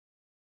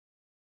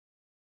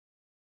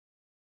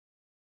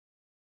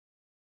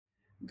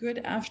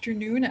Good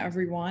afternoon,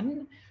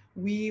 everyone.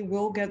 We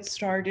will get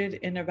started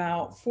in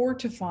about 4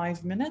 to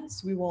 5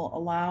 minutes. We will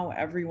allow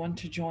everyone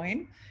to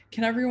join.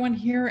 Can everyone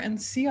hear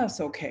and see us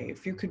okay?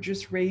 If you could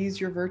just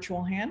raise your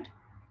virtual hand.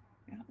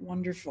 Yeah,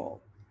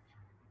 wonderful.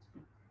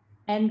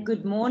 And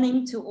good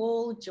morning to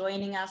all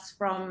joining us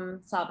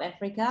from South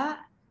Africa.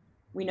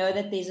 We know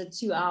that there's a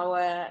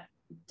 2-hour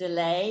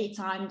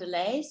time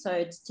delay, so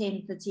it's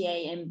 10:30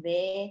 a.m.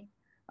 there.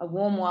 A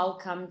warm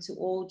welcome to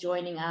all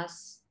joining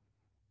us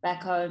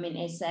back home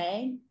in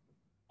SA.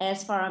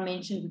 As Farah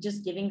mentioned, we're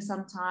just giving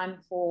some time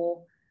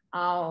for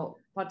our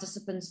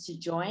participants to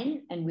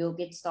join, and we'll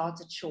get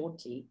started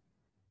shortly.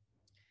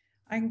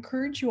 I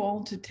encourage you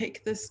all to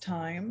take this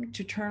time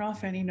to turn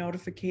off any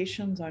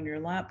notifications on your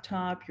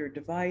laptop, your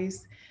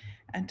device,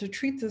 and to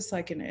treat this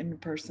like an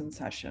in-person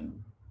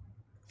session.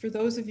 For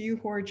those of you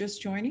who are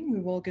just joining, we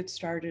will get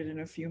started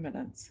in a few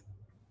minutes.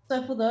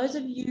 So for those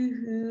of you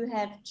who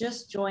have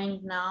just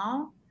joined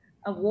now,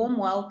 a warm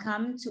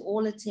welcome to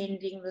all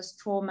attending this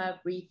trauma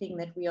briefing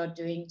that we are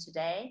doing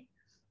today.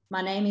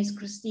 My name is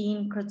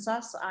Christine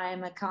Kritsas. I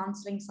am a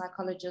counseling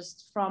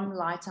psychologist from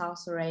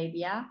Lighthouse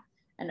Arabia.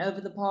 And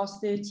over the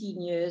past 13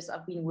 years,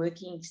 I've been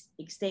working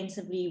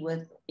extensively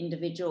with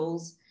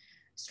individuals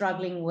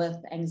struggling with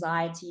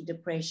anxiety,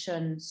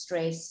 depression,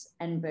 stress,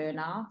 and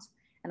burnout.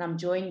 And I'm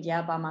joined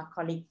here by my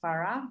colleague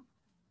Farah.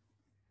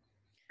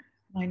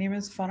 My name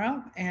is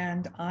Farah,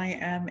 and I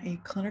am a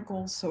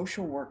clinical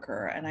social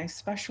worker, and I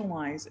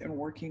specialize in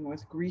working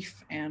with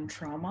grief and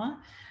trauma.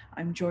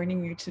 I'm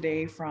joining you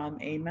today from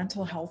a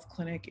mental health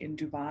clinic in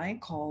Dubai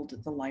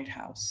called The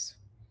Lighthouse.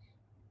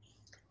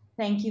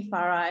 Thank you,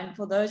 Farah. And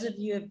for those of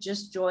you who have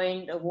just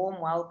joined, a warm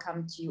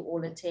welcome to you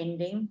all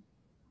attending.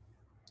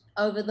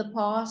 Over the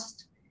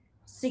past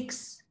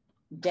 6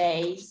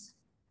 days,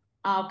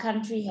 our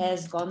country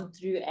has gone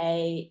through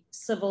a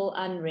civil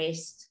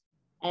unrest,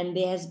 and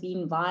there has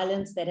been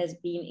violence that has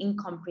been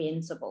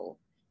incomprehensible.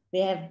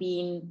 There have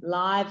been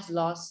lives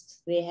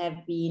lost. There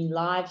have been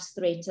lives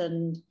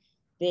threatened.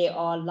 There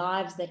are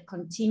lives that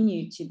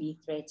continue to be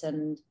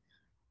threatened.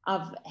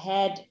 I've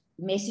had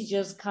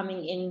messages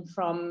coming in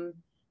from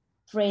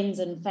friends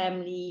and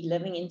family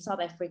living in South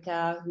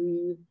Africa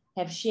who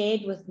have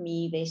shared with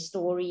me their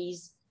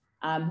stories,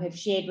 have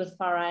shared with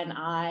Farah and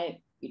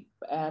I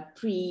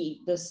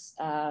pre this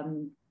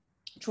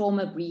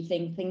trauma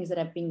briefing, things that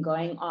have been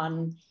going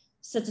on,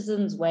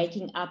 citizens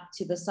waking up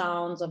to the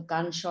sounds of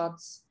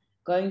gunshots,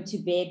 going to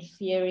bed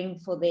fearing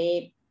for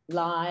their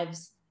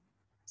lives,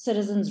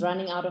 citizens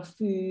running out of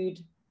food,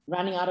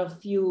 running out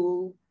of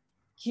fuel,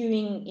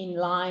 queuing in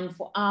line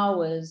for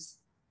hours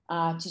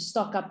to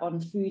stock up on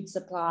food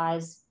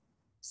supplies,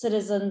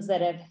 citizens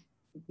that have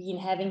been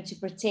having to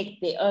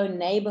protect their own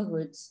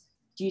neighborhoods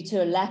due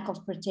to a lack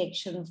of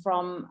protection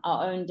from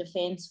our own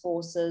defense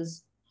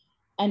forces.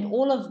 And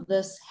all of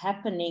this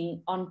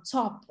happening on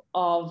top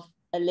of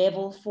a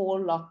level 4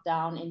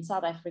 lockdown in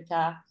South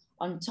Africa,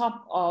 on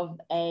top of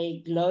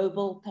a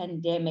global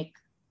pandemic.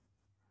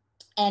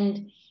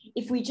 And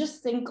if we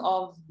just think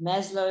of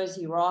Maslow's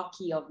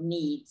hierarchy of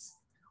needs,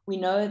 we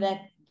know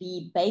that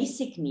the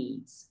basic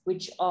needs,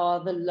 which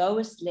are the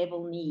lowest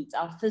level needs,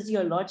 our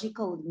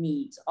physiological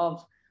needs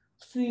of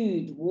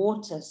food,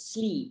 water,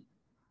 sleep,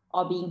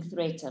 are being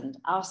threatened.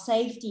 Our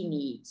safety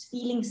needs,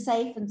 feeling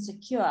safe and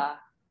secure,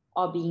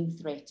 are being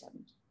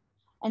threatened.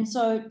 And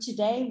so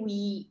today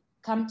we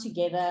come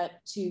together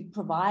to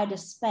provide a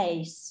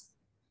space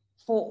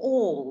for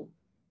all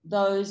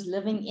those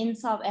living in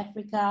South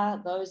Africa,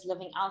 those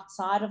living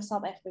outside of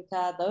South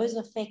Africa, those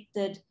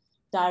affected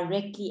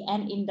directly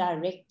and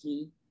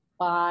indirectly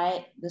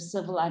by the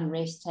civil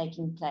unrest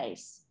taking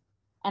place.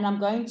 And I'm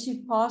going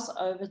to pass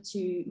over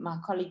to my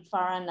colleague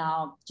Farah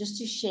now, just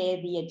to share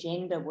the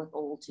agenda with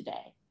all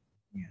today.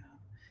 Yeah,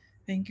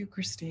 thank you,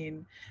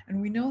 Christine.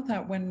 And we know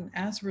that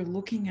as we're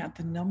looking at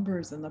the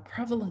numbers and the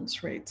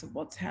prevalence rates of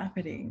what's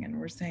happening, and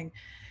we're saying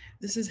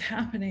this is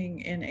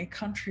happening in a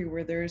country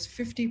where there's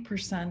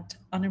 50%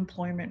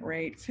 unemployment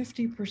rate,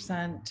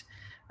 50%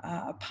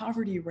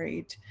 poverty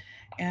rate,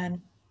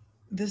 and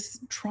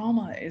this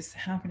trauma is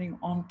happening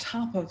on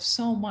top of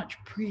so much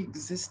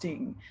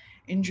pre-existing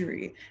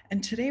injury.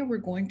 And today we're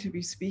going to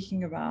be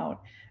speaking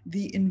about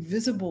the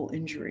invisible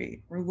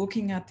injury. We're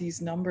looking at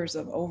these numbers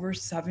of over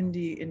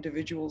 70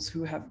 individuals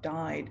who have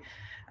died,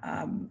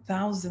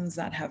 thousands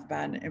that have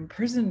been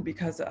imprisoned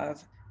because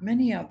of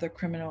many of the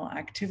criminal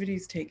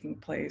activities taking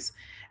place,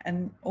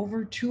 and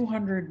over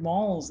 200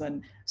 malls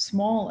and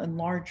small and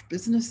large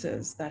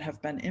businesses that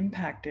have been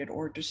impacted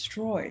or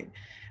destroyed.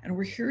 And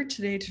we're here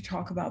today to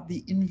talk about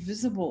the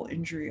invisible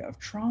injury of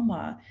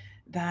trauma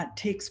that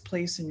takes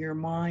place in your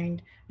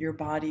mind, your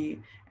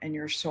body, and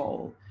your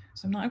soul.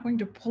 So I'm not going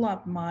to pull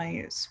up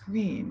my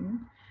screen,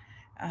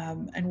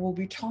 and we'll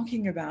be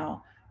talking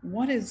about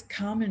what is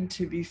common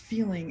to be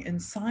feeling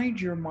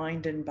inside your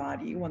mind and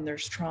body when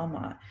there's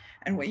trauma.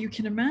 And what you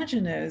can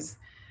imagine is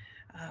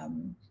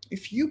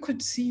if you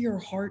could see your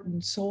heart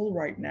and soul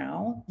right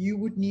now, you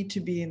would need to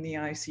be in the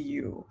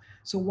ICU.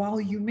 So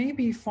while you may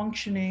be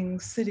functioning,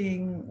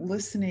 sitting,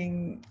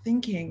 listening,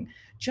 thinking,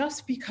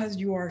 just because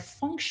you are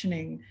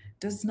functioning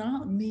does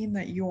not mean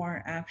that you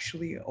are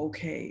actually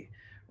okay,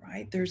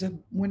 right? There's a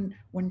when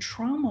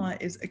trauma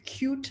is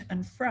acute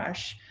and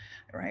fresh,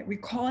 right? We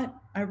call it,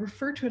 I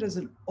refer to it as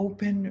an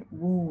open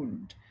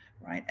wound,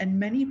 right? And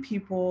many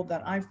people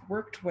that I've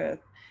worked with,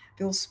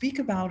 they'll speak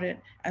about it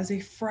as a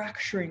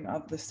fracturing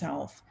of the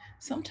self.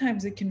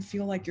 Sometimes it can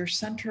feel like your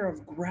center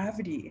of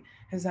gravity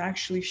has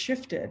actually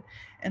shifted.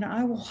 And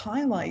I will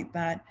highlight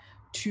that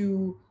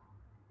to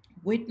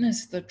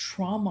witness the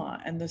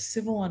trauma and the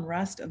civil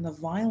unrest and the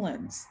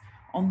violence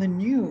on the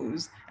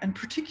news, and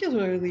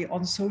particularly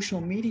on social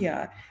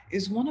media,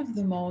 is one of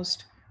the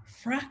most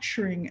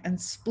fracturing and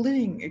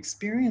splitting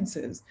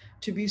experiences.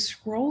 To be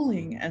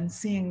scrolling and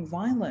seeing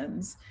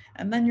violence,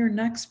 and then your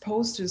next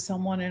post is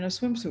someone in a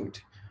swimsuit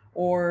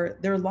or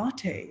their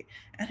latte,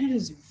 and it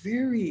is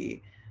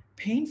very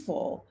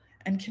painful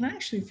and can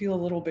actually feel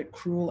a little bit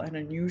cruel and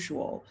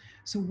unusual.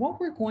 So, what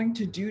we're going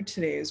to do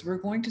today is we're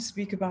going to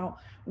speak about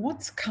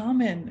what's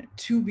common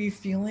to be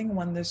feeling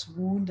when this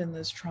wound and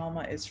this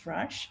trauma is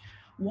fresh,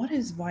 what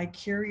is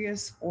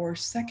vicarious or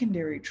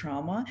secondary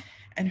trauma,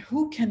 and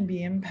who can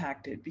be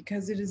impacted,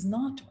 because it is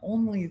not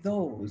only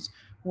those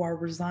who are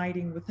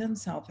residing within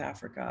South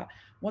Africa.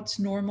 What's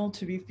normal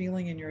to be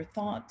feeling in your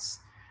thoughts,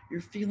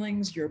 your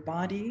feelings, your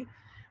body?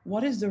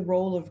 What is the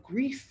role of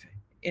grief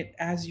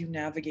as you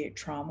navigate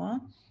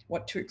trauma?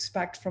 What to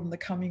expect from the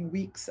coming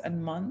weeks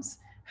and months?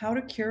 How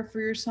to care for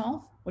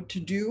yourself? What to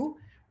do?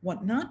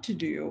 What not to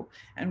do?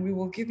 And we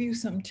will give you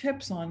some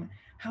tips on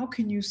how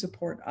can you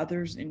support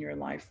others in your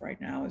life right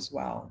now as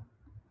well.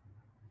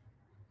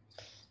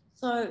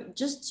 So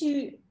just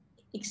to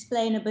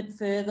explain a bit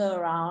further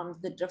around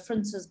the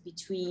differences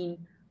between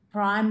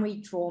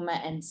primary trauma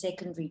and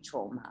secondary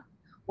trauma,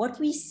 what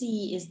we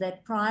see is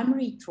that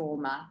primary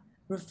trauma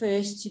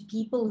refers to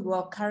people who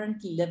are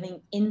currently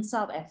living in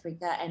South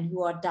Africa and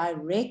who are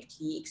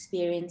directly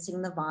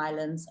experiencing the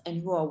violence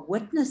and who are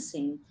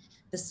witnessing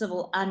the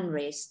civil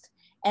unrest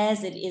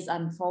as it is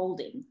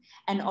unfolding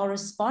and are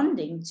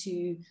responding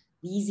to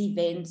these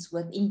events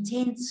with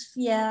intense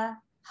fear,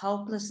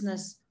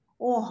 helplessness,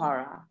 or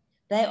horror.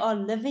 They are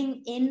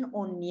living in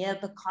or near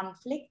the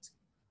conflict.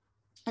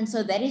 And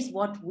so that is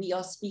what we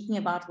are speaking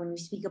about when we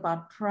speak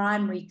about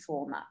primary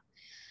trauma.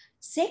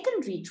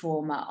 Secondary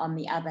trauma, on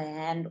the other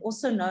hand,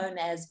 also known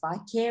as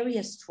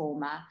vicarious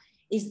trauma,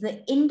 is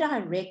the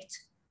indirect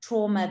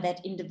trauma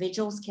that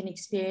individuals can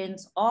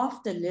experience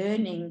after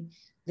learning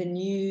the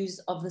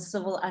news of the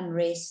civil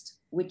unrest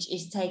which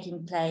is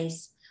taking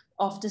place,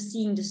 after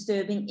seeing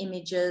disturbing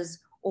images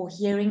or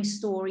hearing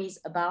stories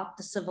about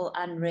the civil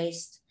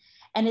unrest.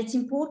 And it's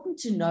important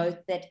to note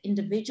that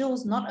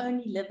individuals not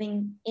only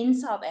living in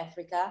South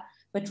Africa,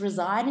 but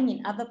residing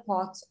in other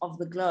parts of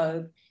the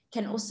globe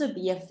can also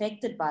be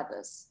affected by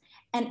this.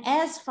 And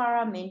as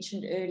Farah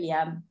mentioned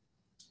earlier,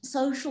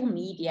 social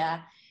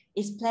media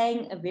is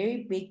playing a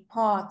very big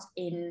part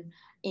in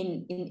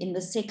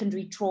the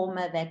secondary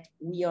trauma that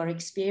we are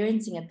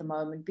experiencing at the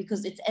moment,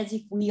 because it's as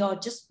if we are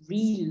just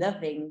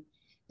reliving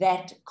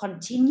that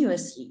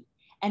continuously,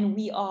 and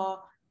we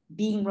are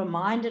being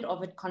reminded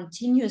of it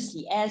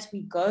continuously as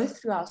we go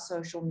through our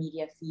social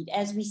media feed,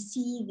 as we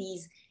see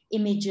these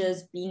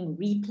images being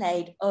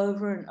replayed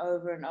over and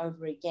over and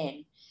over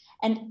again.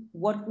 And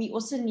what we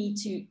also need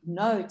to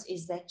note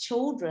is that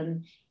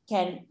children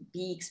can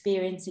be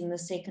experiencing the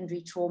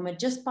secondary trauma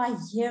just by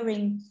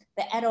hearing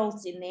the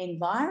adults in their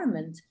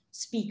environment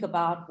speak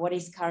about what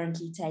is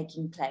currently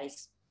taking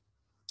place.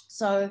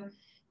 So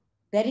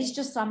that is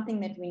just something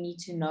that we need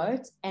to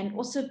note. And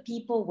also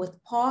people with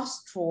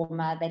past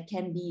trauma that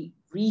can be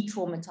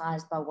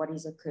re-traumatized by what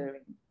is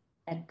occurring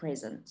at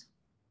present.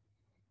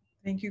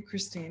 Thank you,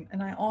 Christine.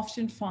 And I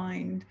often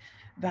find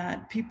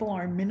that people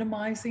are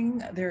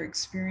minimizing their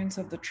experience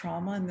of the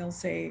trauma, and they'll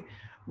say,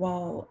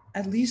 well,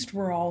 at least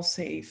we're all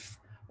safe,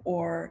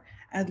 or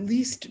at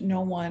least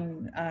no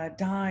one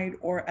died,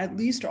 or at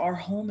least our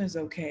home is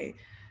okay.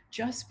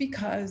 Just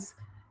because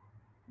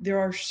there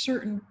are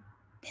certain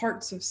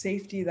parts of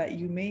safety that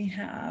you may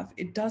have,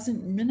 it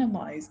doesn't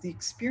minimize the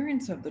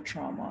experience of the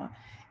trauma.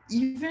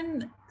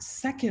 Even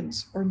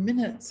seconds or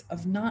minutes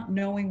of not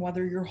knowing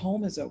whether your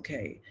home is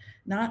okay,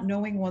 not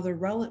knowing whether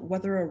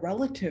a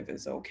relative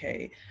is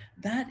okay,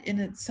 that in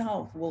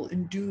itself will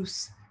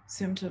induce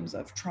symptoms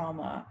of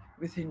trauma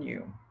within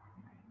you.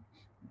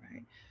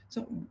 Right?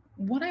 So,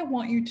 what I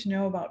want you to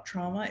know about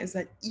trauma is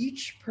that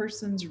each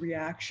person's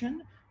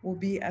reaction will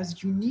be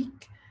as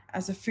unique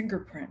as a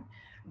fingerprint.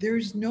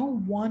 There's no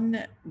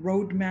one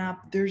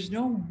roadmap, there's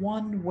no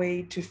one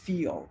way to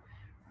feel,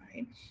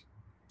 right?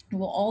 It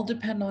will all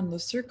depend on the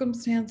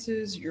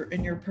circumstances,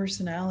 your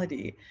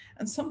personality.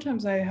 And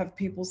sometimes I have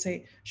people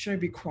say, should I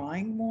be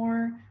crying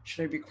more?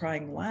 Should I be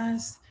crying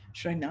less?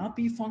 Should I not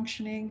be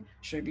functioning?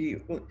 Should I be?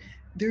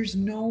 There's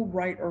no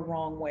right or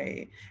wrong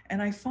way.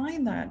 And I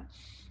find that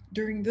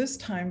during this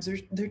times,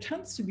 there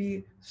tends to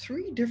be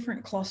three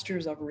different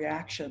clusters of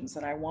reactions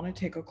that I want to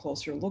take a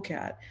closer look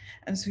at.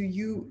 And so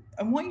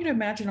I want you to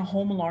imagine a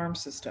home alarm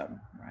system,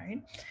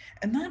 right?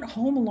 And that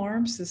home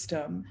alarm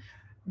system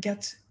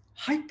gets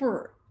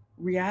hyper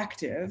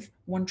reactive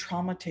when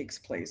trauma takes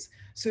place.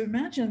 So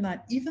imagine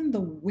that even the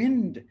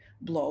wind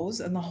blows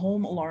and the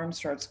home alarm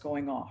starts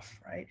going off,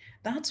 right?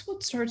 That's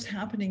what starts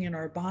happening in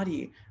our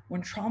body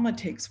when trauma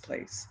takes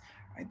place,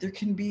 right? There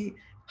can be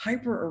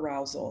hyper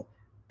arousal,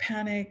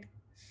 panic,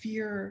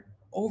 fear,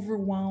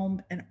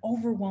 overwhelm, an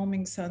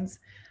overwhelming sense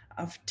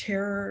of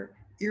terror,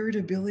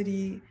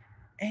 irritability,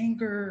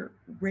 anger,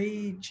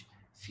 rage,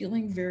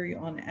 feeling very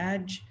on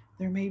edge.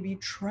 There may be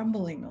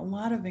trembling, a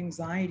lot of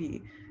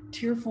anxiety,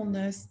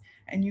 tearfulness,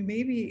 and you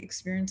may be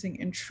experiencing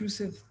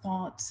intrusive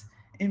thoughts,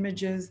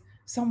 images.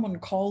 Someone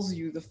calls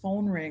you, the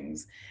phone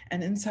rings,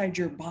 and inside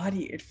your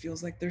body, it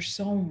feels like there's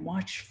so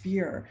much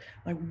fear.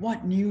 Like,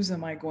 what news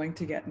am I going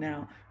to get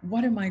now?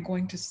 What am I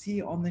going to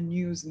see on the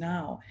news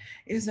now?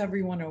 Is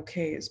everyone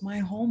okay? Is my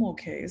home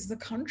okay? Is the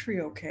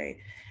country okay?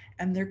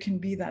 And there can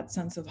be that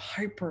sense of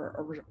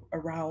hyper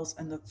arousal,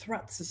 and the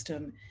threat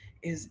system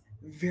is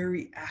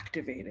very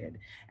activated.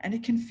 And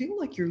it can feel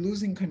like you're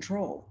losing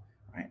control.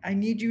 Right? I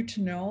need you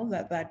to know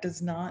that that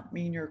does not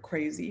mean you're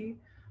crazy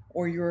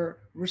or you're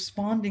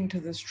responding to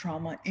this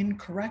trauma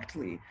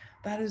incorrectly.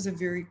 That is a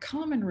very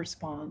common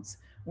response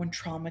when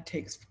trauma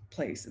takes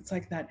place. It's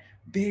like that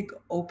big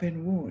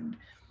open wound.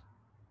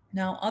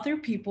 Now, other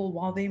people,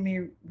 while they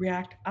may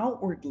react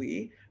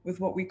outwardly with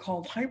what we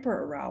call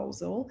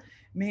hyperarousal,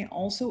 may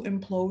also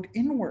implode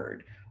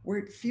inward, where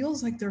it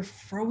feels like they're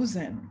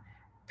frozen,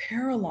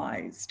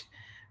 paralyzed,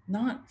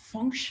 not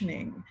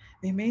functioning.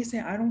 They may say,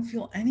 I don't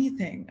feel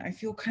anything. I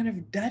feel kind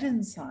of dead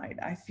inside.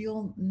 I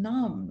feel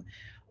numb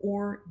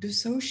or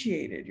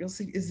dissociated. You'll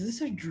say, is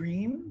this a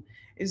dream?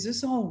 Is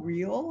this all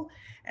real?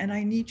 And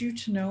I need you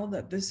to know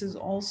that this is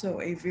also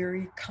a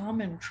very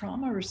common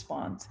trauma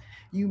response.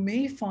 You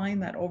may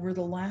find that over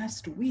the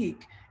last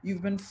week,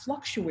 you've been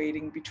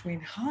fluctuating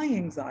between high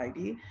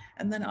anxiety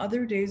and then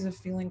other days of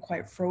feeling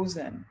quite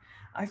frozen.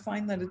 I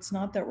find that it's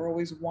not that we're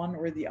always one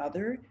or the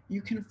other.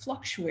 You can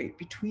fluctuate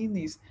between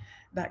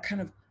that kind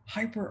of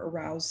hyper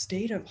aroused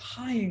state of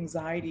high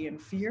anxiety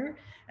and fear,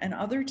 and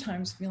other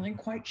times feeling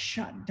quite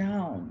shut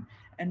down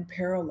and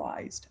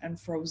paralyzed and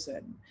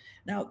frozen.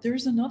 Now,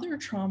 there's another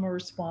trauma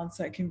response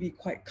that can be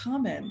quite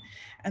common,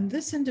 and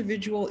this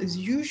individual is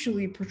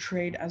usually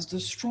portrayed as the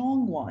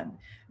strong one.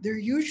 They're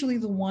usually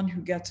the one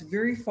who gets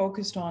very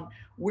focused on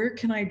where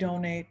can I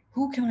donate,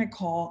 who can I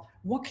call,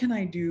 what can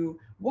I do,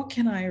 what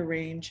can I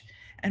arrange,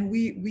 and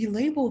we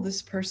label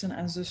this person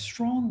as a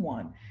strong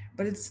one,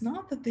 but it's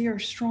not that they are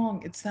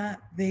strong, it's that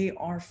they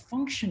are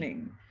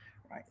functioning.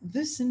 Right?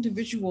 This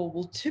individual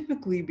will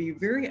typically be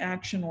very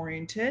action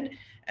oriented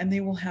and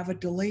they will have a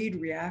delayed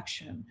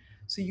reaction.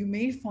 So you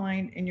may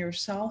find in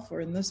yourself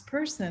or in this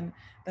person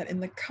that in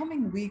the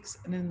coming weeks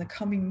and in the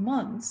coming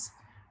months,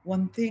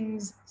 when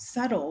things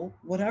settle,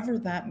 whatever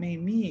that may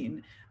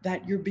mean,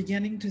 that you're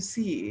beginning to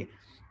see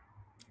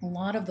a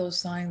lot of those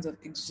signs of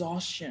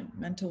exhaustion,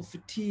 mental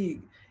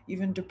fatigue,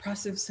 even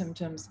depressive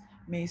symptoms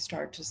may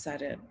start to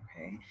set in.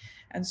 Okay.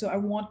 And so I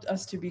want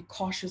us to be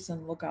cautious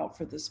and look out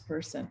for this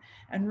person.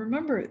 And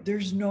remember,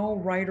 there's no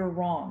right or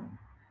wrong.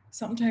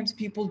 Sometimes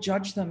people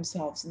judge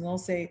themselves and they'll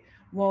say,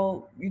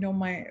 well,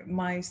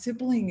 my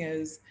sibling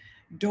is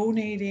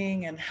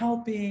donating and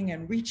helping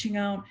and reaching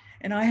out,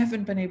 and I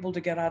haven't been able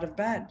to get out of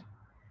bed.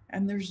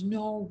 And there's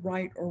no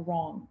right or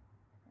wrong.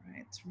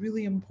 Right? It's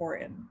really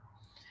important.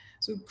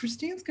 So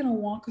Christine's going to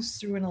walk us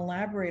through and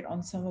elaborate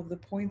on some of the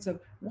points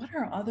of what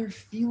are other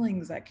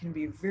feelings that can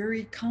be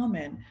very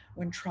common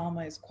when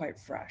trauma is quite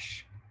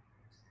fresh.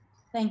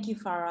 Thank you,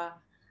 Farah.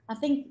 I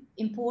think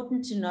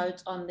important to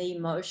note on the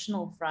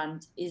emotional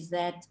front is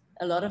that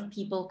a lot of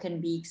people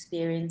can be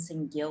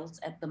experiencing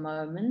guilt at the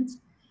moment,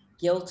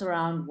 guilt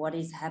around what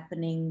is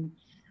happening.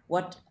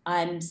 What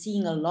I'm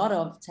seeing a lot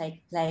of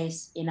take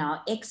place in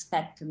our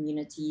expat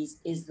communities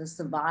is the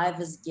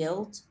survivor's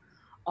guilt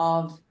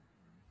of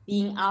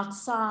being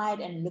outside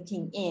and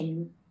looking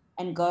in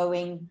and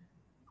going,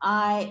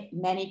 I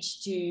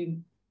managed to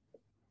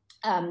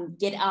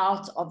get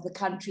out of the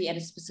country at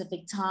a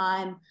specific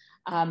time.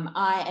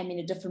 I am in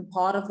a different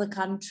part of the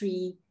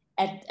country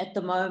at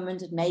the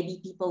moment. It may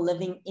be people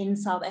living in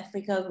South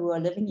Africa who are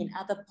living in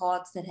other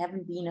parts that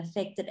haven't been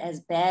affected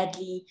as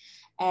badly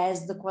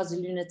as the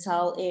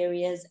KwaZulu-Natal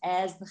areas,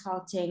 as the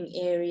Gauteng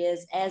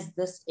areas, as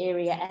this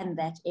area and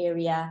that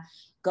area,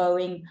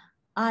 going,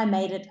 I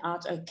made it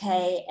out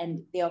okay.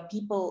 And there are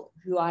people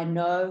who I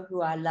know,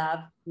 who I love,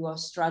 who are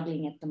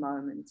struggling at the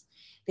moment.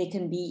 There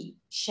can be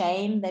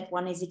shame that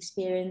one is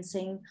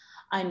experiencing.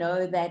 I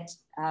know that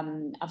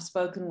I've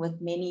spoken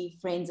with many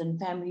friends and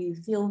family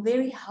who feel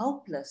very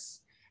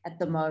helpless at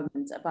the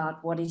moment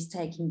about what is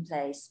taking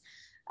place,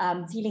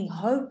 feeling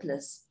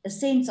hopeless, a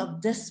sense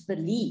of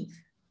disbelief.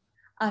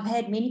 I've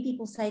had many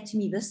people say to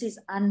me, this is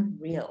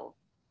unreal.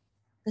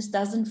 This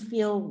doesn't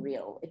feel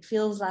real. It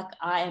feels like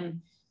I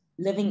am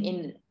living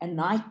in a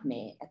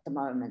nightmare at the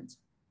moment.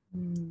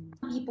 Mm.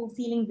 People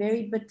feeling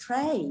very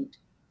betrayed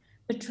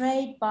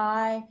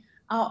by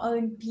our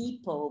own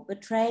people,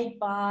 betrayed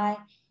by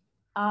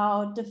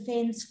our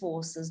defense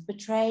forces,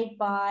 betrayed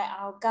by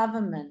our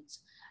government,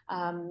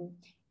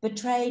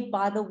 betrayed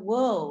by the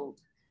world.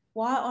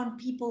 Why aren't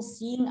people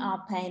seeing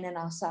our pain and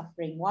our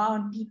suffering? Why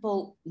aren't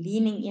people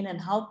leaning in and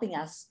helping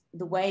us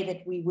the way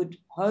that we would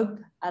hope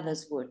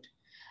others would?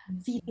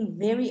 Feeling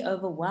very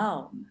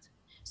overwhelmed.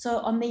 So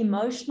on the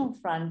emotional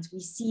front, we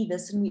see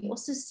this, and we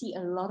also see a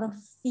lot of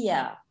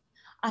fear.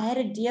 I had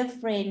a dear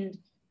friend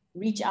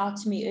reach out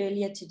to me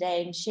earlier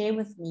today and share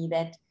with me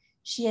that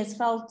she has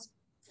felt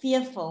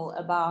fearful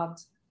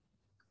about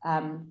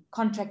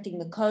contracting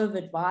the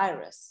COVID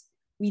virus.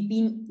 We've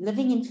been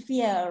living in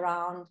fear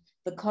around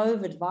the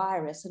COVID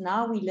virus, and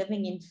now we're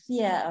living in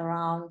fear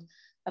around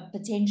a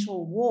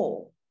potential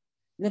war,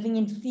 living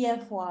in fear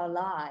for our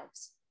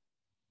lives.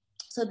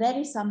 So that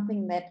is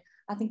something that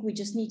I think we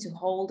just need to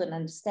hold and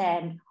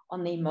understand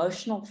on the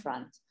emotional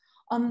front.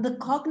 On the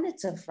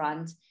cognitive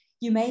front,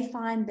 you may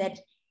find that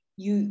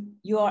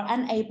you are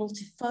unable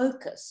to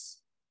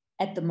focus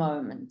at the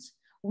moment.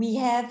 We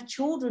have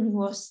children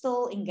who are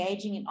still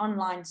engaging in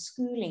online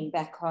schooling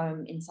back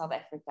home in South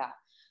Africa,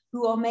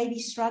 who are maybe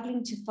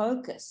struggling to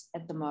focus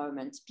at the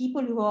moment.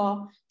 People who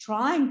are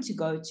trying to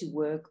go to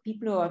work,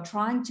 people who are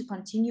trying to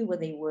continue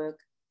with their work,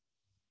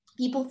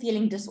 people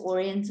feeling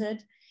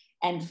disoriented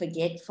and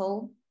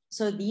forgetful.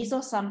 So these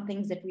are some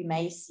things that we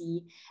may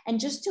see. And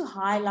just to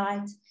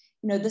highlight,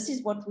 this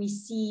is what we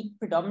see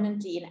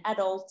predominantly in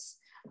adults,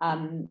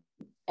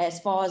 as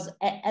far as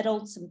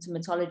adult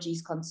symptomatology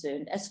is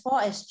concerned. As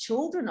far as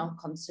children are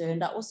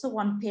concerned, I also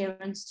want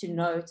parents to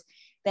note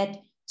that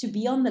to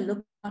be on the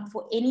lookout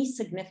for any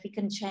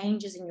significant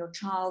changes in your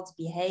child's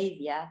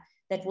behavior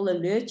that will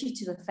alert you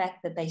to the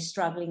fact that they're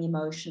struggling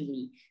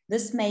emotionally.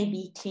 This may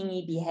be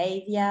clingy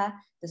behavior,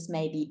 this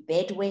may be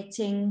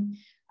bedwetting,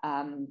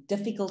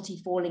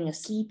 difficulty falling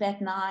asleep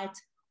at night,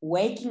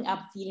 waking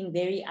up feeling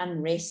very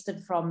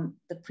unrested from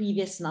the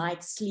previous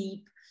night's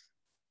sleep,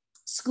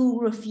 school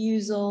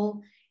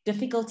refusal,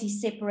 difficulty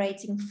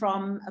separating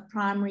from a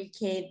primary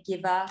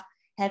caregiver,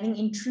 having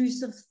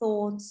intrusive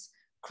thoughts,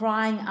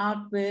 crying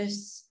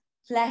outbursts,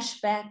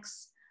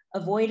 flashbacks,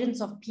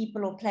 avoidance of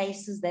people or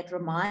places that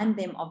remind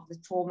them of the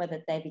trauma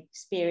that they've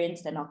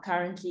experienced and are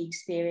currently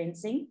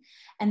experiencing.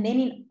 And then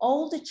in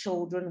older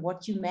children,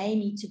 what you may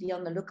need to be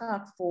on the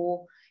lookout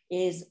for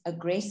is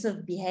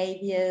aggressive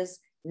behaviors,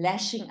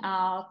 lashing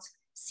out,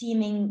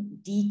 seeming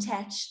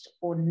detached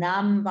or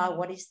numb by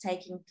what is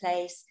taking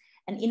place,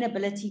 an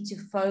inability to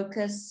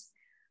focus,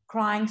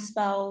 crying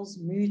spells,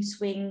 mood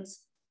swings.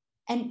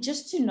 And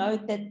just to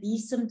note that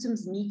these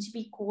symptoms need to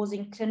be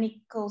causing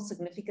clinical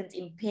significant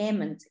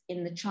impairment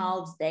in the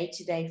child's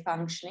day-to-day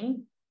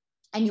functioning.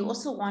 And you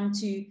also want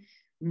to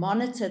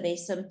monitor their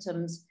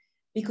symptoms,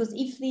 because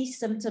if these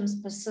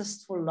symptoms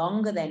persist for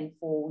longer than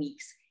 4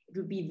 weeks, it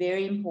would be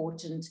very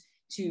important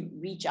to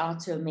reach out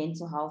to a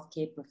mental health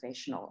care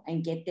professional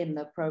and get them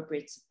the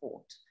appropriate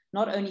support,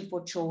 not only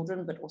for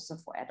children, but also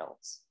for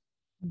adults.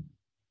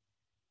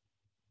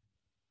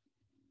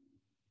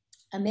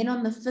 And then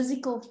on the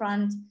physical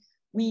front,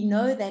 we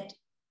know that,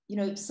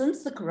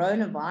 since the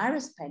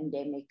coronavirus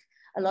pandemic,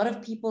 a lot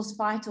of people's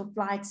fight or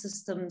flight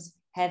systems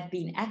have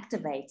been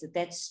activated.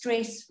 That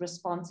stress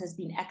response has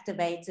been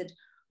activated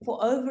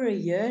for over a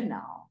year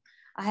now.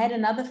 I had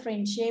another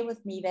friend share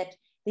with me that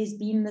there's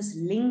been this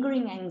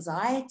lingering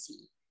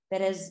anxiety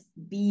that has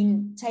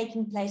been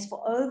taking place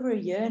for over a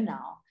year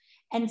now.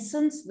 And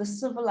since the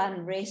civil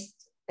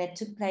unrest that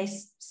took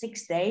place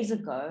 6 days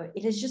ago,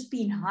 it has just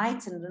been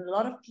heightened, and a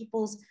lot of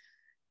people's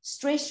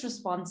stress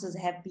responses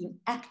have been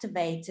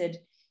activated.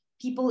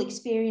 People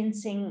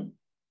experiencing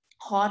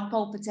heart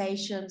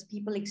palpitations,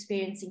 people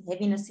experiencing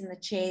heaviness in the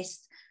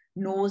chest,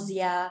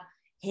 nausea,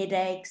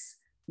 headaches,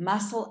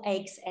 muscle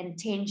aches and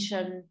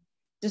tension,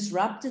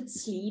 disrupted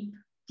sleep.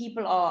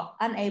 People are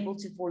unable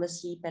to fall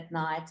asleep at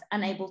night,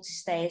 unable to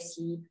stay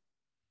asleep,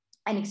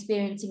 and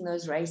experiencing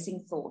those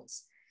racing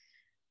thoughts.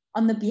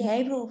 On the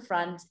behavioral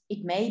front,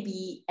 it may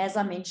be, as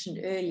I mentioned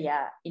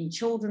earlier, in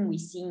children, we're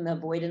seeing the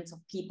avoidance of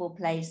people,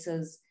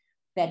 places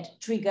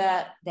that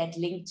trigger that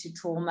link to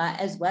trauma,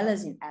 as well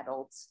as in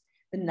adults,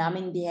 the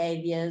numbing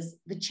behaviors,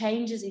 the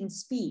changes in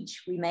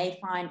speech. We may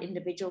find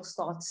individuals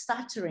start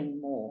stuttering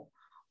more,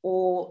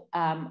 or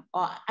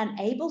are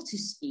unable to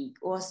speak,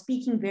 or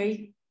speaking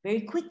very,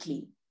 very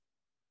quickly.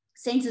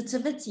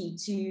 Sensitivity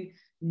to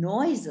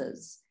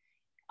noises.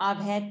 I've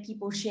had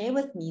people share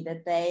with me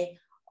that they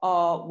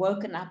are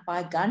woken up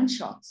by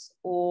gunshots,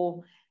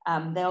 or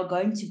they are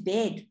going to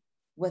bed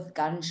with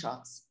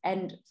gunshots,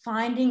 and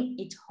finding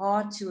it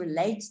hard to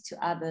relate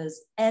to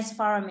others. As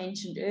Farah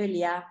mentioned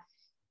earlier,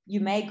 you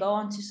may go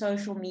onto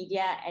social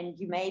media and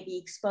you may be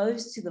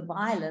exposed to the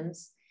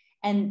violence,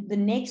 and the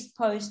next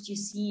post you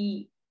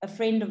see a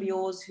friend of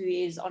yours who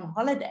is on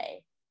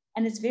holiday,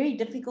 and it's very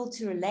difficult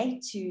to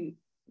relate to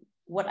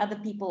what other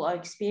people are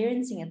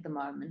experiencing at the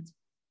moment.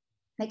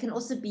 There can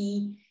also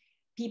be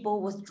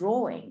people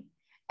withdrawing,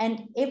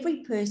 and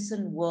every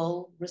person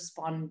will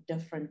respond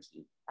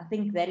differently. I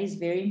think that is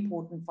very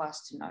important for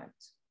us to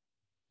note.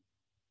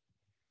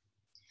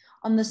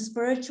 On the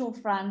spiritual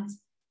front,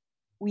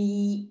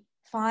 we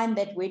find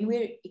that when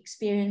we're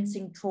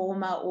experiencing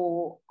trauma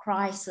or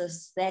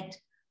crisis, that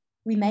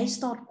we may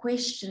start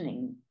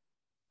questioning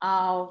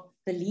our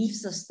belief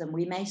system.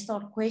 We may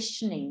start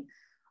questioning,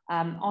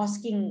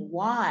 asking,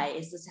 why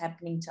is this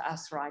happening to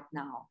us right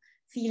now?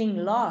 Feeling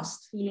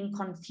lost, feeling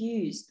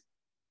confused,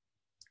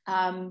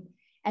 and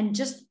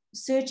just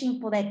searching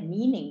for that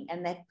meaning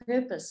and that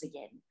purpose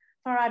again.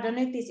 Farah, I don't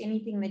know if there's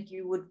anything that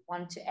you would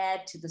want to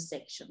add to the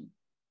section.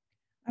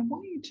 I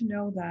want you to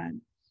know that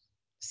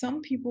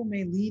some people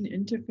may lean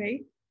into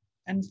faith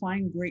and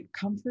find great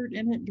comfort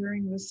in it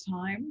during this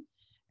time.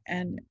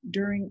 And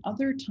during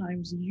other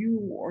times, you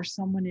or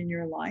someone in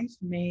your life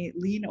may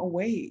lean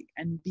away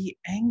and be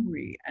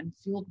angry and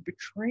feel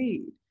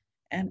betrayed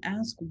and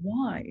ask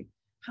why.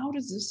 How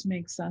does this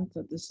make sense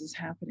that this is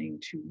happening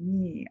to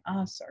me,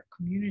 us, our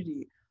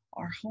community,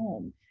 our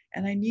home?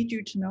 And I need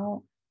you to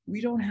know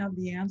we don't have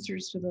the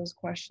answers to those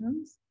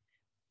questions.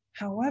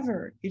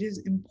 However, it is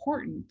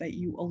important that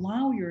you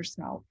allow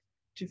yourself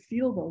to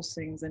feel those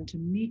things and to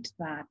meet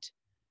that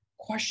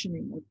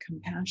questioning with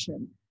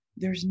compassion.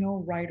 There's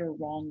no right or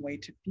wrong way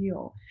to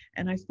feel.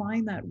 And I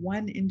find that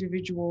when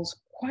individuals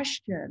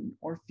question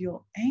or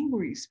feel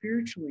angry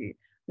spiritually,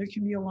 there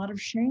can be a lot of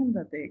shame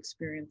that they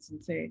experience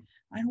and say,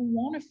 I don't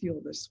want to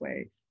feel this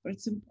way. But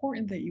it's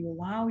important that you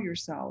allow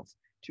yourself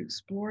to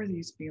explore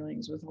these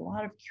feelings with a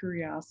lot of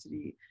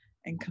curiosity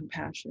and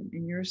compassion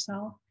in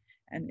yourself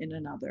and in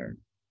another,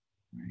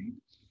 right?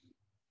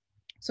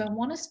 So I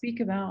want to speak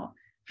about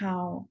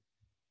how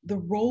the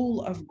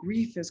role of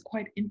grief is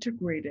quite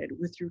integrated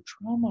with your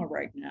trauma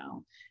right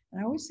now.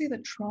 And I always say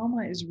that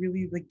trauma is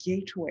really the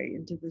gateway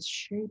into this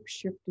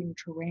shape-shifting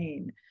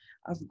terrain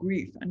of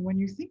grief. And when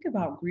you think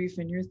about grief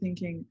and you're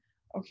thinking,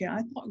 okay,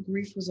 I thought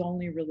grief was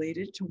only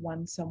related to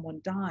when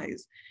someone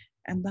dies.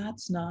 And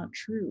that's not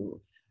true.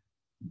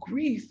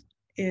 Grief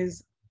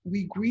is,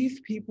 we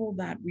grieve people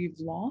that we've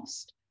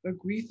lost, but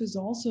grief is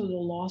also the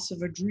loss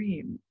of a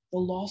dream, the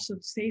loss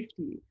of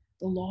safety,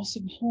 the loss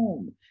of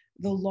home,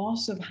 the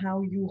loss of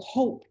how you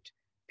hoped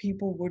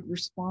people would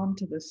respond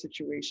to this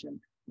situation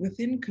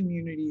within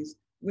communities,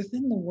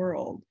 within the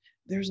world.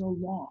 There's a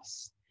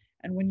loss.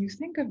 And when you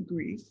think of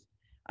grief,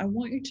 I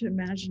want you to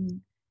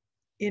imagine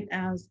it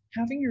as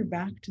having your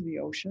back to the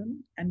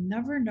ocean and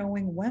never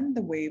knowing when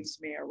the waves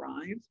may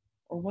arrive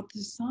or what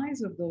the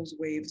size of those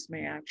waves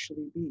may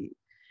actually be.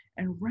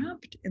 And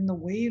wrapped in the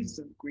waves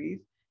of grief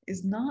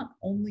is not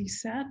only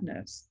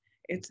sadness,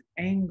 it's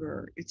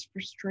anger, it's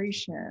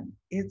frustration,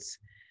 it's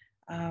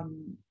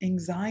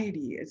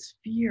anxiety, it's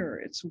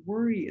fear, it's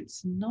worry,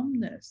 it's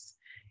numbness,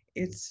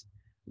 it's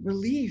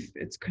relief,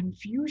 it's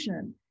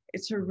confusion.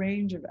 It's a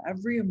range of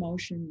every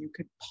emotion you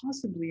could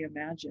possibly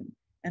imagine.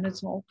 And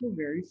it's also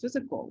very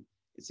physical.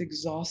 It's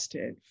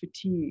exhausted,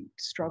 fatigued,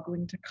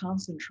 struggling to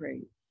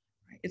concentrate.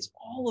 Right? It's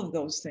all of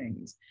those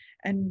things.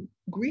 And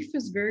grief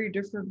is very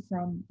different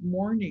from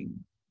mourning.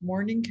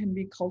 Mourning can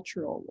be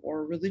cultural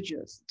or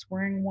religious. It's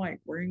wearing white,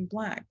 wearing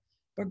black.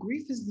 But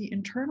grief is the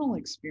internal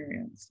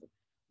experience.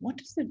 What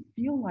does it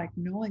feel like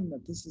knowing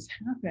that this has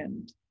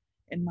happened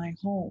in my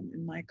home,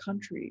 in my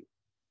country?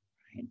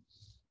 Right?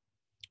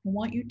 I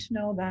want you to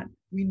know that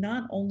we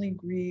not only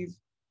grieve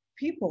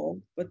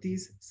people, but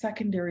these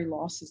secondary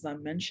losses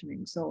I'm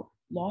mentioning. So,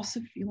 loss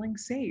of feeling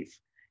safe.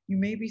 You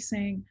may be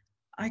saying,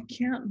 I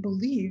can't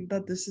believe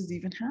that this has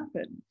even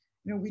happened.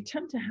 You know, we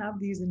tend to have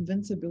these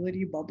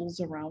invincibility bubbles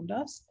around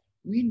us.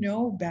 We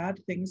know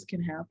bad things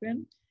can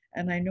happen.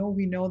 And I know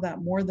we know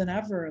that more than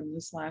ever in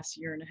this last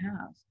year and a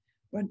half.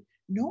 But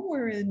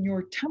nowhere in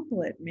your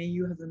template may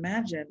you have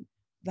imagined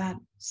that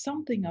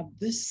something of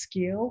this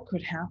scale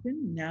could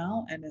happen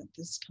now and at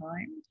this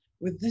time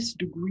with this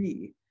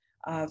degree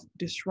of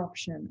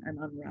disruption and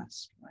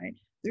unrest, right?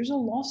 There's a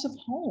loss of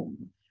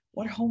home.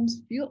 What home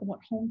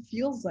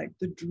feels like,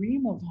 the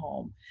dream of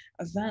home,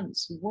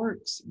 events,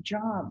 works,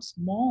 jobs,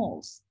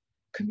 malls,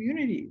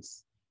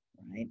 communities,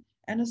 right?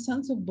 And a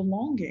sense of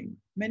belonging.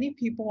 Many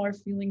people are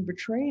feeling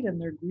betrayed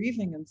and they're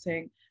grieving and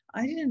saying,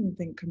 I didn't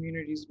think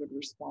communities would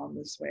respond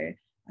this way.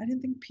 I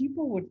didn't think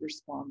people would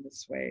respond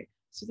this way.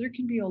 So there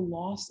can be a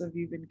loss of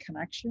even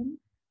connection,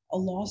 a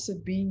loss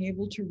of being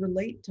able to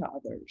relate to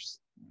others,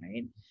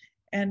 right?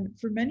 And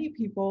for many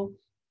people,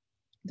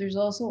 there's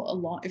also a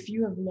lot, if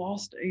you have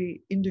lost a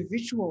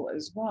individual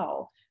as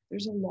well,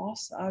 there's a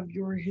loss of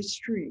your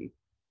history,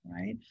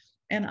 right?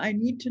 And I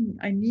need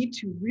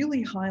to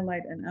really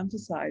highlight and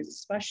emphasize,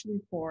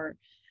 especially for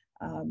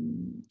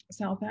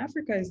South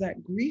Africa, is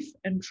that grief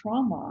and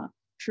trauma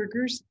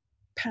triggers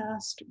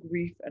past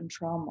grief and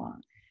trauma.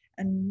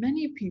 And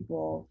many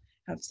people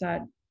have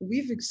said,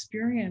 we've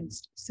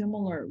experienced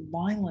similar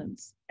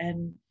violence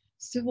and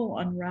civil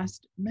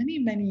unrest many,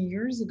 many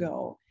years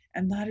ago.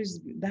 And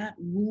that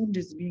wound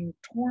is being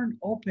torn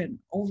open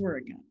over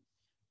again,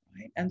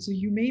 right? And so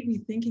you may be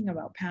thinking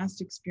about past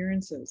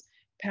experiences,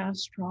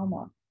 past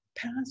trauma,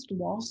 past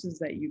losses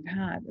that you've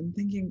had and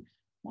thinking,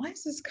 why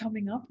is this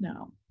coming up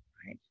now,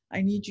 right?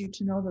 I need you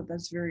to know that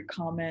that's very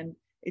common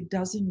it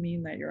doesn't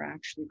mean that you're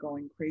actually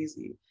going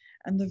crazy.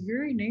 And the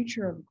very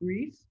nature of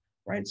grief,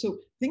 right? So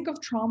think of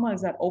trauma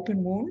as that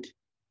open wound,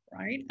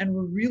 right? And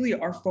we're really,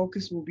 our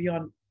focus will be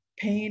on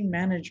pain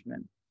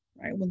management,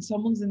 right? When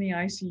someone's in the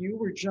ICU,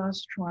 we're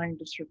just trying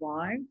to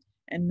survive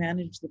and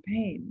manage the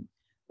pain.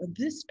 But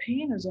this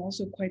pain is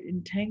also quite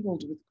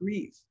entangled with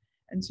grief.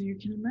 And so you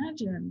can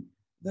imagine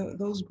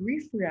those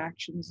grief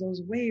reactions,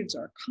 those waves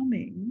are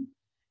coming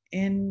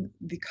in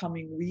the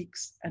coming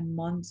weeks and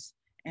months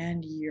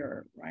and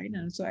year, right?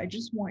 And so I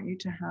just want you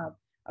to have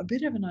a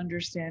bit of an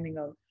understanding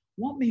of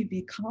what may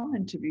be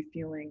common to be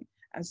feeling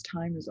as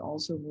time is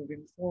also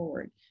moving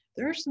forward.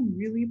 There are some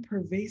really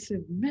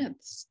pervasive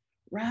myths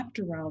wrapped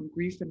around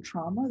grief and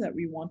trauma that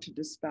we want to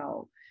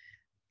dispel.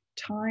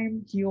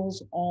 Time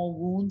heals all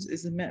wounds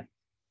is a myth.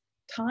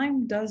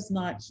 Time does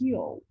not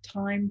heal,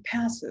 time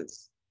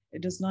passes.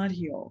 It does not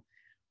heal.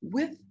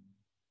 With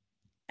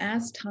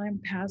As time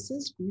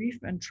passes, grief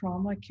and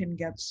trauma can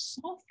get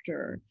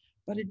softer,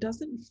 but it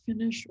doesn't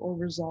finish or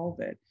resolve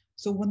it.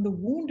 So when the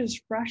wound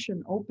is fresh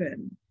and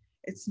open,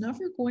 it's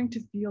never going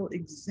to feel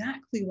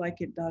exactly like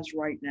it does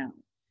right now,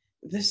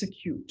 this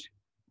acute,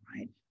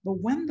 right? But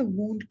when the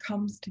wound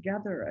comes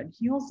together and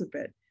heals a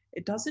bit,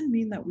 it doesn't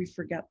mean that we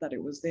forget that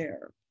it was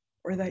there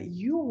or that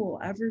you will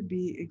ever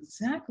be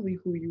exactly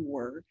who you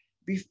were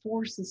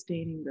before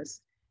sustaining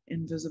this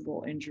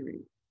invisible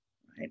injury,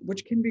 right?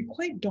 Which can be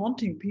quite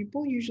daunting.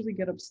 People usually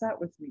get upset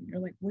with me.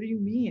 You're like, what do you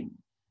mean?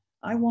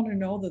 I want to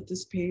know that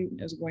this pain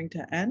is going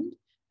to end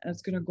and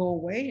it's going to go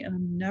away and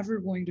I'm never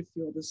going to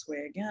feel this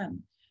way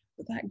again.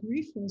 But that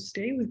grief will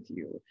stay with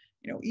you.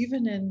 You know,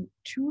 even in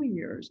 2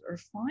 years or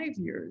 5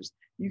 years,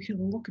 you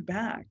can look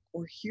back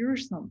or hear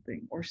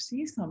something or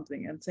see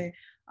something and say,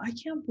 I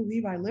can't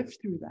believe I lived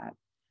through that.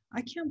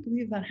 I can't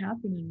believe that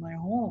happened in my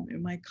home,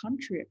 in my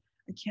country.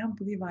 I can't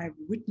believe I've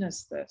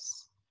witnessed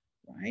this,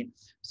 right?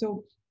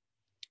 So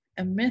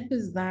a myth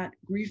is that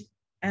grief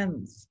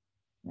ends,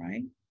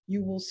 right?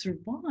 You will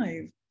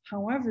survive.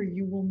 However,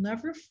 you will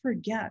never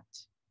forget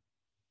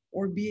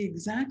or be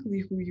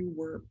exactly who you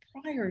were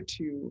prior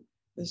to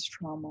this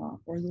trauma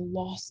or the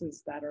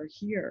losses that are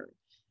here.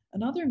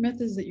 Another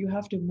myth is that you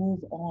have to move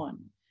on,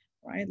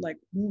 right? Like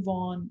move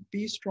on,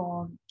 be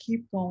strong,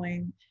 keep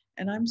going.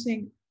 And I'm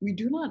saying we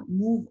do not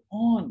move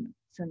on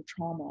from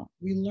trauma.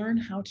 We learn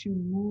how to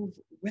move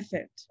with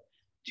it,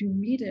 to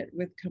meet it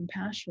with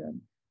compassion,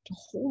 to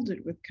hold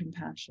it with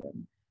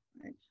compassion.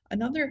 Right?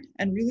 Another,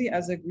 and really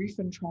as a grief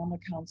and trauma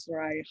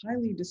counselor, I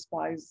highly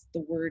despise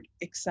the word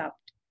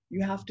accept.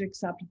 You have to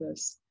accept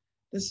this.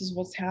 This is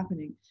what's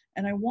happening.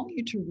 And I want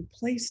you to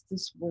replace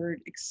this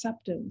word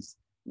acceptance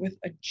with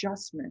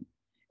adjustment.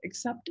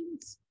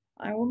 Acceptance,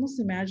 I almost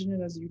imagine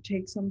it as you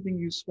take something,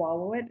 you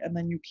swallow it, and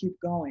then you keep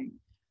going.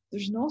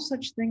 There's no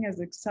such thing as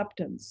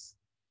acceptance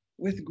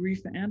with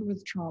grief and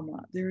with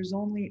trauma. There is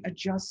only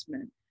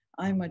adjustment.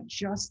 I'm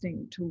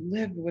adjusting to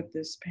live with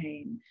this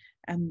pain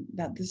and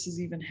that this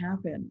has even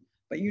happened.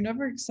 But you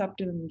never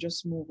accept it and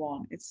just move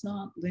on. It's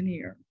not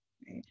linear.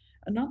 Okay?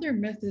 Another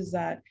myth is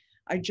that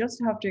I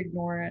just have to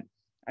ignore it.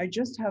 I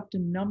just have to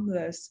numb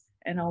this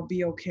and I'll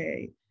be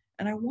okay.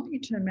 And I want you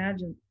to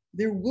imagine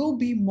there will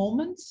be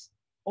moments,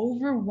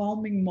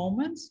 overwhelming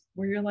moments,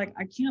 where you're like,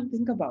 I can't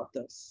think about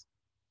this.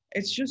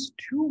 It's just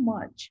too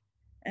much.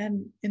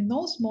 And in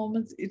those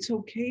moments, it's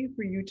okay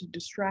for you to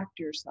distract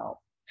yourself.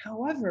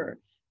 However,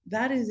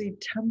 that is a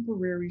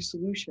temporary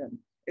solution.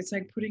 It's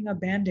like putting a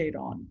band aid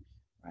on,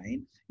 right?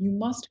 You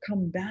must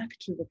come back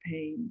to the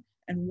pain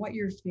and what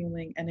you're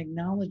feeling and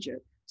acknowledge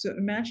it. So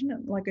imagine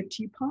it like a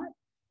teapot,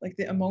 like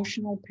the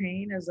emotional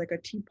pain is like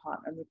a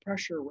teapot and the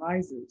pressure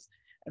rises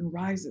and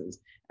rises.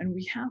 And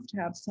we have to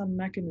have some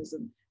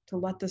mechanism to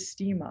let the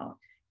steam out.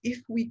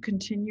 If we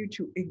continue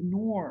to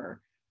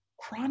ignore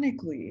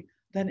chronically,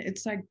 then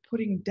it's like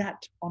putting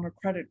debt on a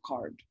credit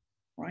card,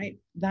 right?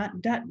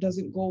 That debt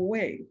doesn't go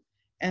away.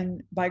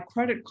 And by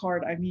credit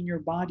card, I mean your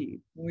body.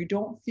 When we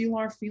don't feel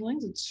our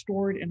feelings, it's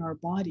stored in our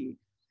body.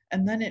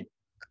 And then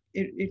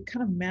it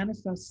kind of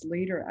manifests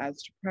later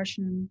as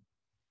depression,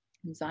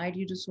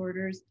 anxiety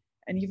disorders,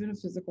 and even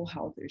physical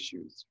health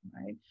issues,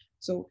 right?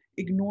 So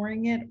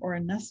ignoring it or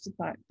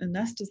anesthetizing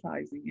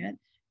it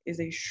is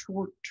a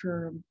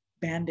short-term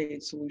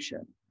band-aid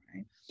solution,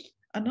 right?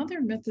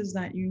 Another myth is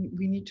that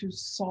we need to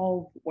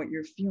solve what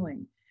you're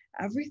feeling.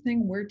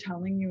 Everything we're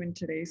telling you in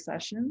today's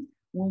session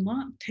will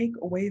not take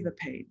away the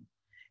pain.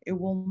 It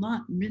will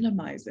not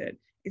minimize it.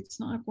 It's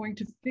not going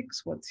to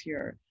fix what's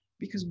here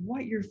because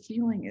what you're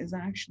feeling is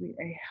actually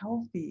a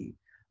healthy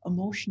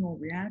emotional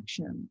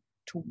reaction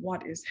to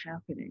what is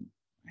happening,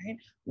 right?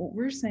 What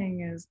we're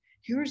saying is,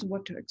 here's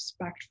what to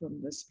expect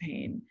from this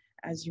pain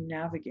as you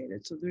navigate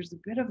it. So there's a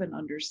bit of an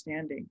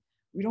understanding.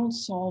 We don't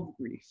solve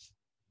grief,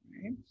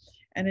 right?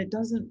 And it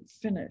doesn't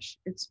finish.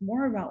 It's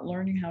more about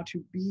learning how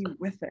to be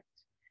with it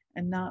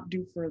and not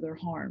do further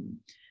harm.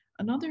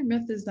 Another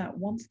myth is that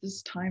once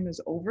this time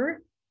is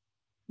over,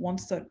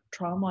 once the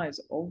trauma is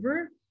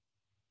over,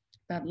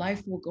 that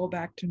life will go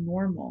back to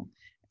normal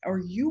or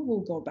you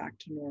will go back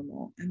to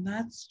normal. And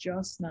that's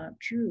just not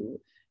true.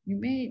 You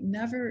may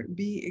never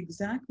be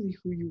exactly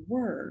who you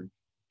were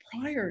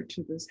prior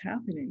to this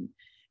happening.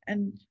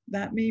 And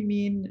that may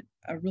mean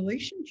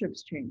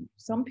relationships change.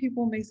 Some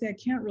people may say,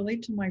 I can't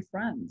relate to my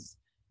friends,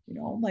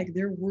 like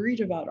they're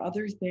worried about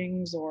other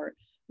things, or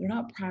they're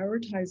not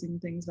prioritizing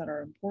things that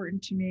are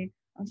important to me.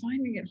 I'm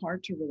finding it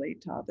hard to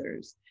relate to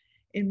others.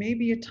 It may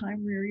be a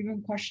time where you're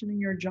even questioning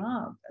your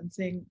job and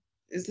saying,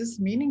 is this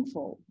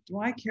meaningful? Do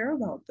I care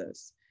about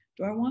this?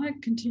 Do I want to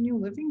continue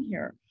living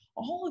here?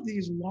 All of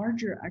these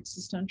larger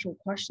existential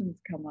questions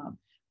come up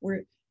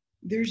where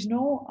there's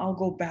no, I'll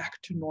go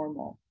back to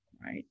normal,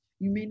 right?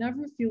 You may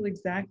never feel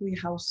exactly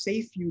how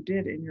safe you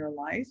did in your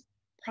life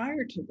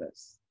prior to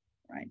this,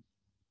 right?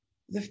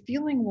 The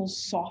feeling will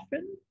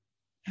soften.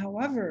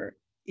 However,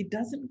 it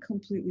doesn't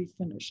completely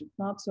finish. It's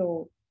not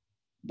so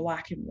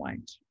black and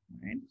white,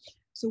 right?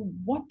 So,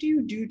 what do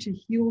you do to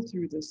heal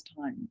through this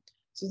time?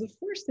 So, the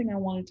first thing I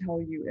want to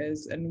tell you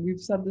is, and we've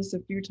said this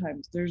a few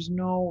times, there's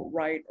no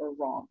right or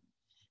wrong.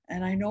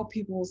 And I know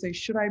people will say,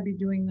 should I be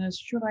doing this?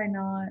 Should I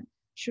not?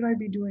 Should I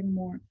be doing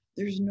more?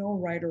 There's no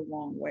right or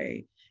wrong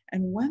way.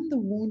 And when the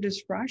wound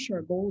is fresh,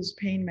 our goal is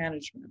pain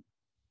management.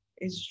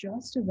 It's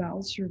just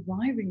about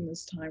surviving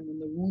this time when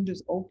the wound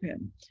is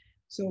open.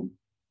 So,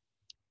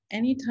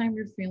 anytime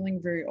you're feeling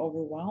very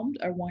overwhelmed,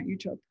 I want you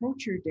to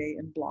approach your day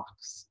in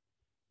blocks.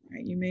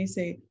 Right? You may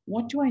say,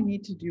 what do I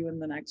need to do in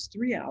the next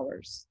 3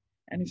 hours?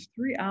 And if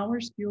 3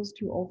 hours feels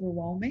too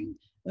overwhelming,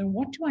 then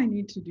what do I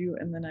need to do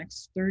in the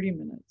next 30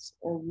 minutes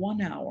or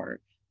 1 hour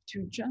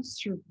to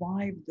just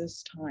survive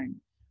this time?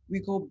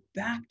 We go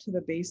back to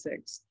the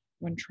basics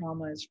when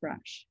trauma is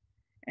fresh.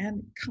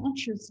 And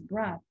conscious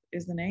breath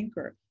is an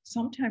anchor.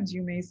 Sometimes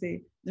you may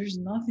say, there's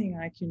nothing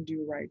I can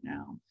do right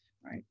now,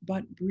 right?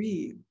 But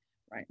breathe,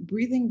 right?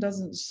 Breathing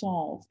doesn't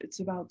solve, it's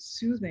about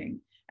soothing.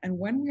 And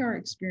when we are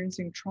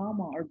experiencing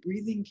trauma, our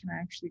breathing can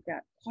actually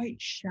get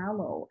quite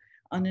shallow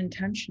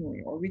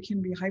unintentionally, or we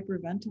can be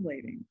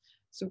hyperventilating.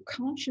 So,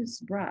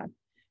 conscious breath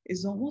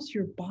is almost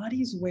your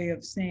body's way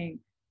of saying,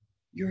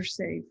 you're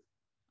safe.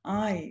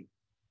 I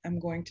am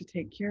going to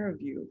take care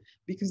of you,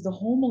 because the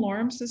home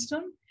alarm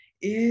system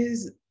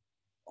is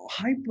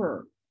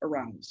hyper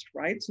aroused,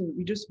 right? So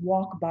we just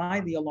walk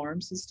by the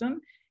alarm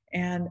system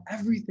and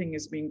everything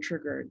is being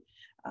triggered.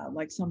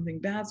 Like something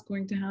bad's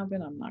going to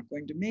happen. I'm not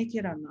going to make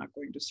it. I'm not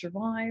going to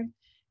survive.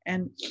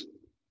 And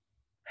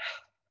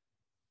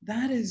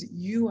that is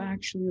you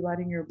actually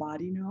letting your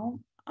body know,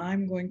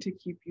 I'm going to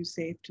keep you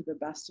safe to the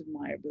best of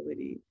my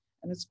ability.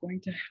 And it's going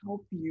to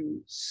help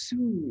you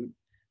soothe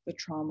the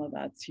trauma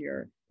that's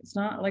here. It's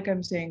not like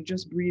I'm saying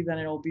just breathe and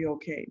it'll be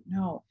okay.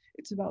 No,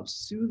 it's about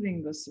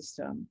soothing the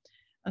system.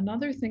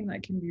 Another thing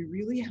that can be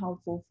really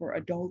helpful for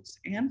adults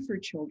and for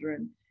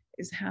children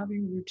is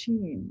having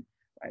routine,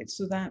 right?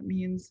 So that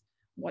means,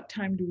 what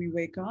time do we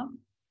wake up?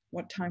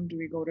 What time do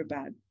we go to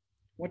bed?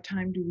 What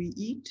time do we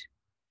eat?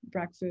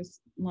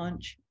 Breakfast,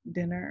 lunch,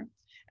 dinner,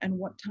 and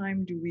what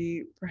time do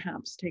we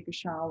perhaps take a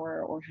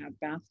shower or have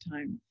bath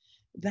time.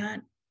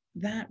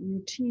 That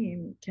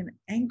routine can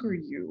anchor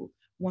you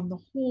when the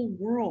whole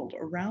world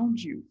around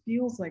you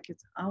feels like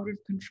it's out of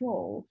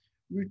control.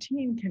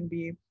 Routine can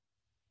be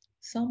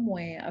some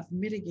way of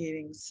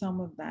mitigating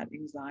some of that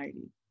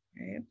anxiety.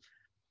 Okay.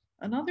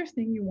 Another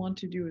thing you want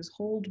to do is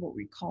hold what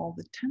we call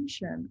the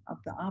tension of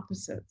the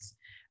opposites.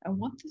 And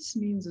what this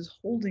means is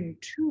holding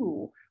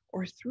two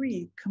or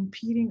three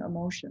competing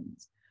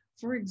emotions.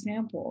 For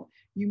example,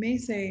 you may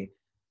say,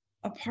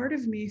 a part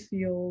of me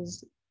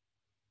feels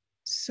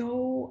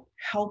so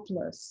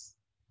helpless,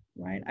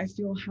 right? I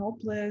feel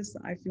helpless.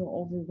 I feel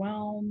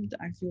overwhelmed.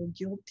 I feel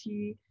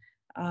guilty.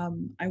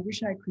 I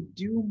wish I could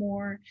do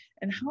more.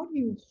 And how do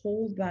you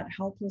hold that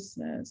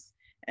helplessness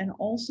and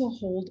also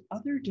hold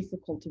other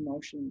difficult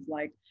emotions?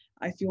 Like,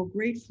 I feel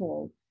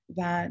grateful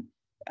that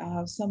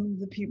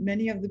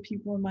many of the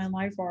people in my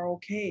life are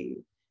okay.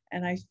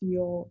 And I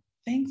feel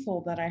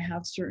thankful that I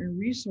have certain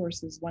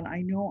resources when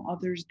I know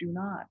others do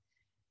not.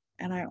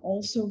 And I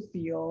also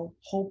feel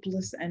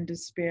hopeless and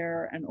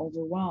despair and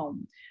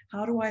overwhelmed.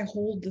 How do I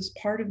hold this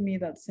part of me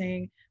that's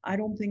saying, I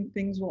don't think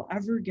things will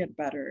ever get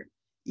better,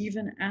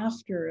 even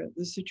after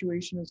the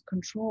situation is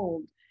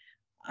controlled?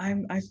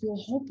 I feel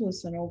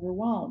hopeless and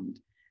overwhelmed.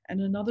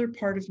 And another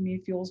part of me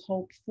feels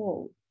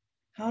hopeful.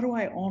 How do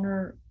I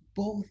honor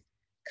both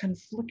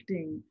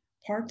conflicting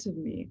parts of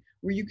me,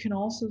 where you can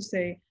also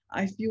say,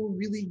 I feel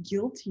really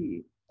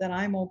guilty that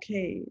I'm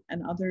okay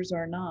and others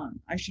are not.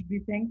 I should be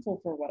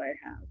thankful for what I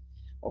have.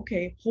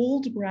 Okay,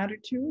 hold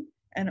gratitude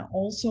and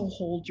also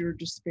hold your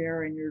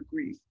despair and your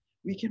grief.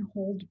 We can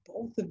hold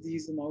both of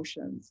these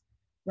emotions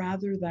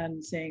rather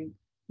than saying,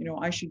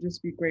 I should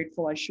just be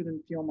grateful, I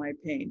shouldn't feel my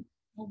pain.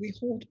 No, we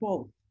hold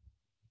both.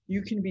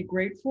 You can be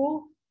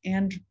grateful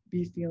and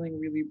be feeling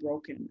really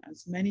broken,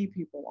 as many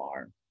people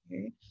are.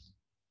 Okay.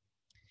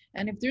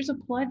 And if there's a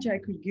pledge I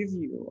could give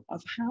you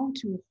of how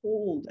to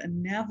hold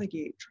and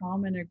navigate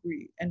trauma and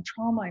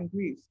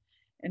grief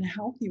in a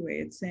healthy way,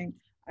 it's saying,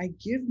 I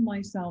give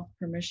myself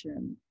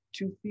permission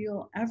to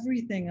feel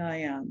everything I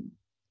am,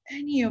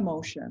 any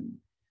emotion,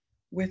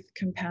 with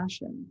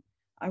compassion.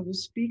 I will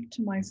speak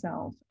to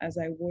myself as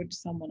I would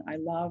someone I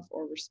love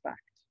or respect.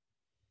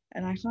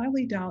 And I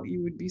highly doubt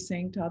you would be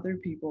saying to other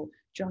people,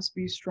 just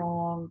be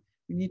strong,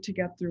 you need to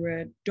get through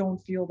it,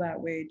 don't feel that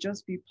way,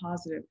 just be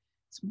positive.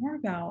 It's more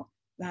about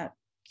that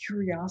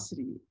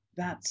curiosity,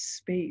 that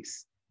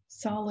space,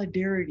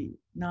 solidarity,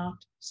 not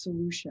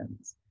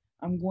solutions.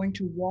 I'm going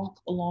to walk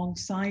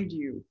alongside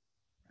you,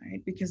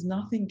 right? Because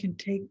nothing can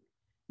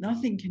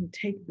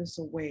take this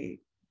away.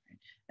 Right?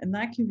 And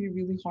that can be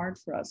really hard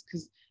for us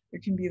because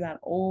there can be that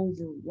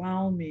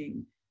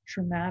overwhelming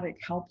traumatic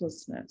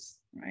helplessness,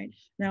 right?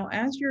 Now,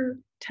 as you're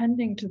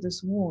tending to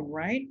this wound,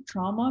 right?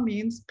 Trauma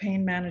means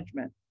pain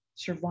management,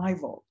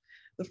 survival.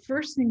 The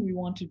first thing we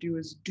want to do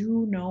is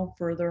do no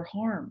further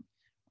harm,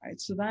 right?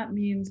 So that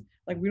means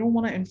like we don't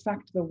want to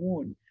infect the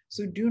wound.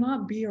 So do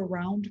not be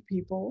around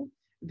people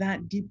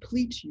that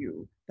deplete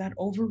you, that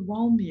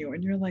overwhelm you,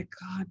 and you're like,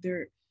 God,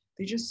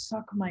 they just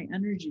suck my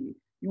energy.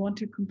 You want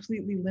to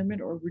completely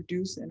limit or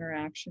reduce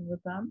interaction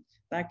with them.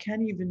 That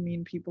can even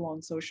mean people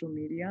on social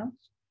media.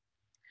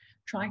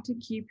 Try to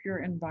keep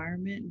your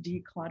environment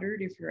decluttered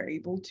if you're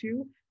able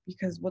to,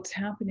 because what's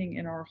happening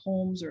in our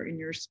homes or in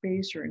your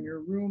space or in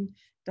your room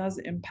does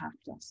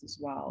impact us as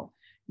well.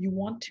 You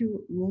want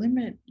to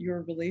limit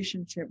your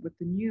relationship with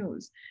the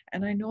news.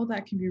 And I know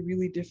that can be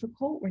really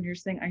difficult when you're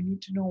saying, I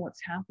need to know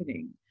what's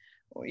happening,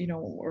 or,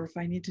 or if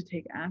I need to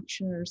take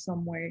action or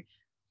some way.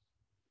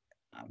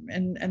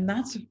 And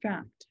that's a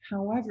fact.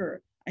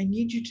 However, I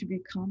need you to be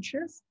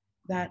conscious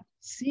that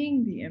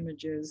seeing the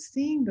images,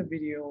 seeing the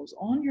videos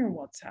on your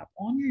WhatsApp,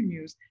 on your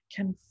news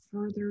can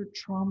further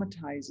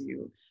traumatize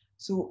you.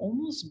 So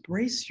almost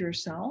brace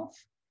yourself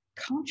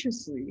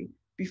consciously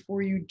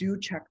before you do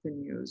check the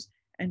news,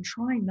 and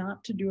try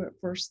not to do it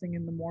first thing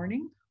in the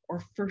morning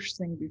or first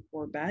thing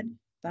before bed.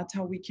 That's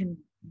how we can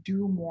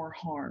do more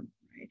harm,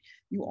 right?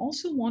 You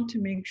also want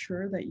to make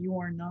sure that you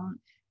are not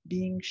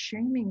being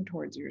shaming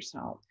towards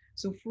yourself.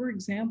 So, for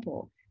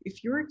example,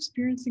 if you're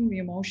experiencing the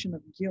emotion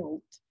of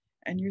guilt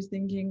and you're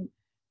thinking,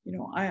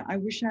 I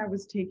wish I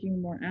was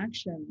taking more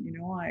action,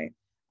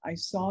 I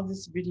saw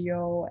this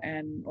video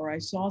and or I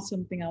saw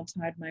something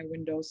outside my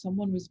window,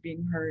 someone was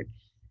being hurt,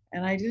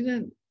 and I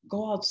didn't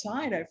go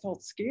outside, I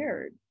felt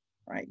scared,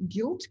 right?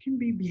 Guilt can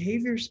be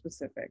behavior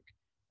specific.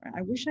 Right?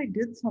 I wish I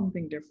did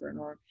something different,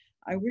 or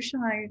I wish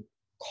I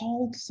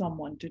called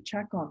someone to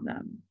check on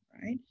them,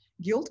 right?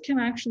 Guilt can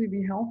actually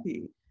be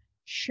healthy.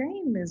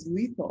 Shame is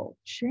lethal.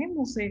 Shame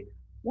will say,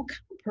 what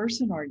kind of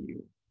person are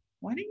you?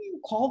 Why didn't you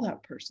call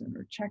that person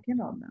or check in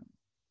on them?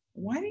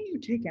 Why didn't you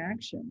take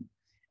action?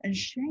 And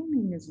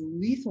shaming is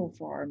lethal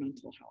for our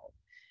mental health,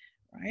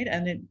 right?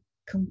 And it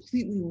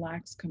completely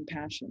lacks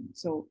compassion.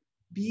 So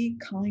be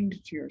kind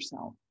to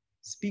yourself.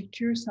 Speak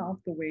to yourself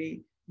the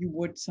way you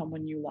would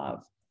someone you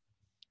love.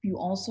 You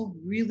also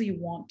really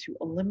want to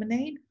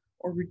eliminate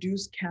or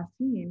reduce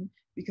caffeine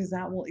because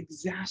that will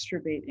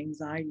exacerbate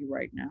anxiety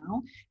right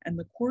now. And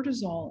the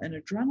cortisol and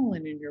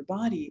adrenaline in your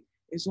body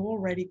is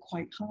already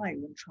quite high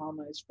when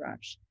trauma is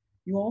fresh.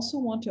 You also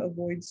want to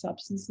avoid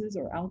substances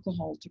or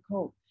alcohol to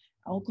cope.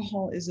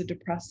 Alcohol is a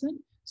depressant,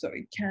 so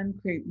it can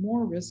create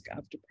more risk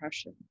of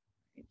depression.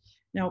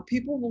 Now,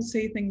 people will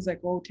say things like,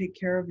 oh, take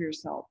care of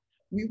yourself.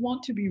 We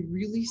want to be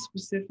really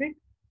specific.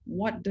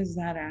 What does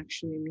that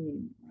actually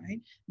mean, right?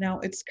 Now,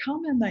 it's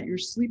common that your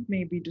sleep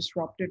may be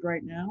disrupted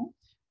right now,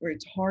 where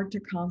it's hard to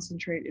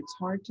concentrate, it's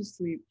hard to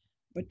sleep,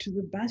 but to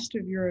the best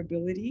of your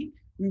ability,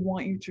 we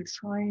want you to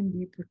try and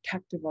be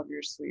protective of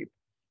your sleep.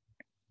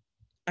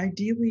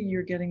 Ideally,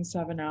 you're getting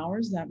 7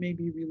 hours. That may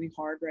be really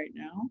hard right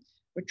now,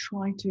 but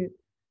try to,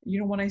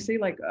 when I say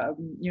like,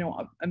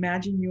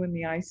 imagine you in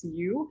the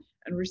ICU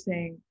and we're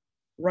saying,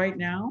 right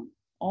now,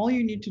 all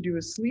you need to do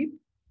is sleep,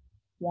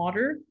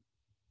 water,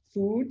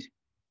 food,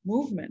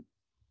 movement,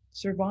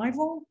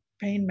 survival,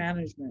 pain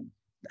management.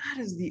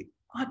 That is the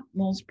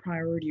utmost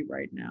priority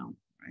right now,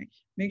 right?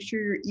 Make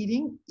sure you're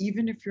eating,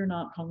 even if you're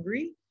not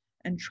hungry,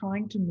 and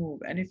trying to move.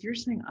 And if you're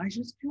saying, I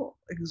just feel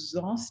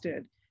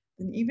exhausted,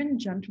 then even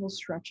gentle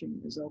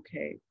stretching is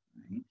okay,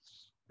 right?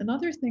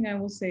 Another thing I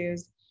will say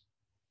is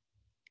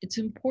it's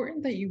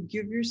important that you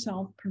give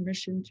yourself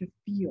permission to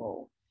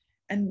feel.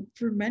 And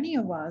for many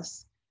of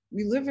us,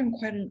 we live in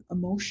quite an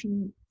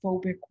emotion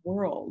phobic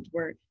world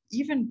where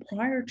even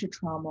prior to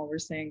trauma, we're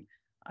saying,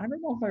 I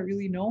don't know if I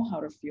really know how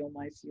to feel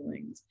my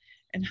feelings.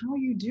 And how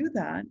you do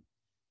that,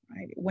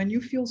 right, when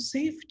you feel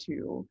safe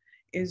to,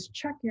 is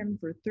check in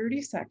for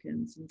 30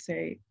 seconds and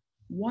say,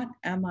 what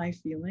am I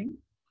feeling?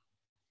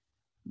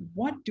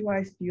 What do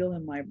I feel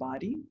in my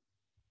body?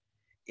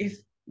 If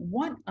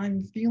what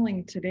I'm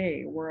feeling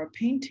today were a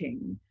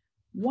painting,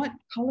 what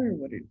color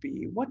would it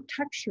be? What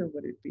texture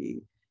would it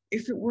be?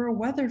 If it were a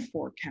weather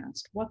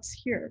forecast, what's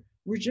here?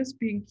 We're just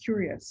being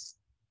curious,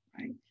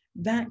 right?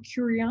 That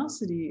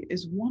curiosity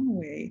is one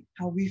way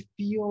how we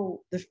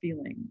feel the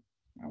feeling.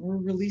 We're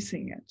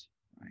releasing it,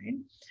 right?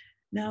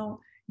 Now,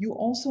 you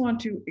also want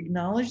to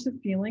acknowledge the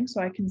feeling.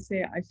 So I can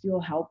say, I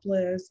feel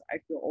helpless, I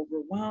feel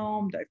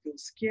overwhelmed, I feel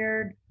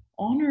scared.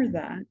 Honor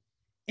that.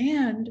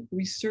 And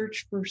we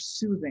search for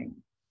soothing,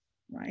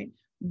 right?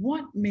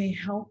 what may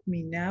help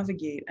me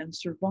navigate and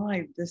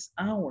survive this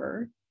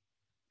hour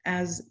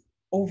as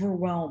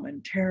overwhelm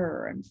and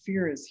terror and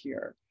fear is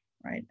here,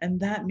 right? And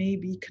that may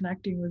be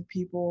connecting with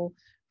people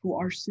who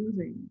are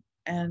soothing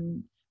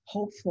and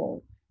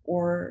hopeful,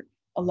 or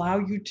allow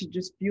you to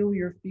just feel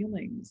your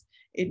feelings.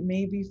 It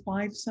may be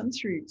five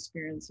sensory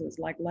experiences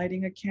like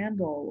lighting a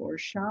candle or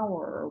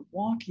shower or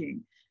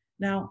walking.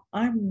 Now,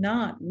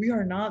 we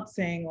are not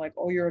saying like,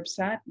 oh, you're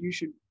upset, you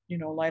should,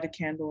 light a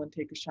candle and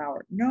take a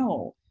shower.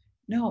 No,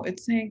 no,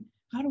 it's saying,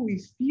 how do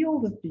we feel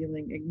the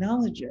feeling,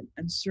 acknowledge it,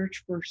 and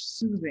search for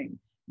soothing,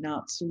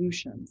 not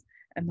solutions?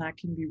 And that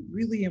can be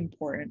really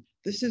important.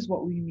 This is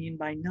what we mean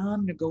by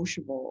non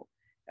negotiable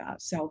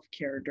self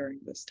care during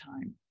this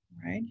time,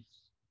 right?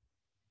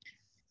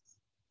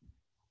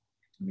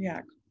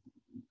 Yeah.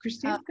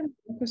 Christine's going to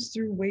walk us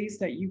through ways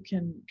that you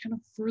can kind of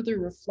further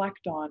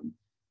reflect on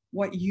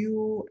what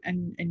you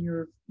and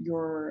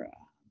your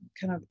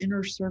kind of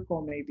inner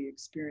circle may be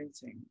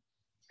experiencing.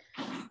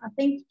 I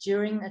think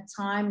during a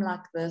time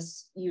like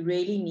this, you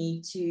really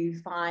need to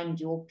find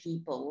your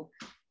people,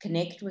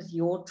 connect with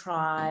your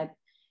tribe,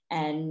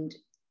 and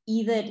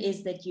either it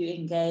is that you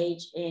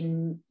engage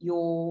in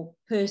your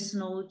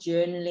personal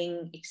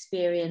journaling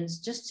experience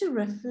just to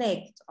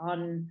reflect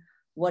on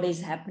what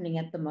is happening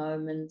at the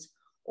moment,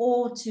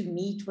 or to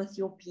meet with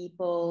your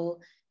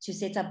people, to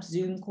set up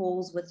Zoom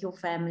calls with your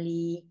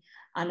family.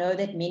 I know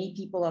that many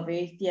people are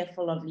very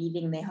fearful of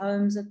leaving their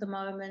homes at the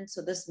moment,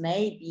 so this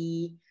may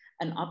be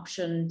an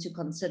option to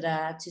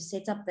consider, to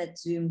set up that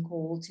Zoom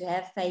call, to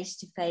have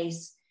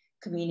face-to-face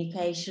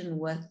communication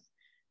with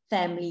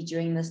family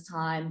during this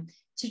time,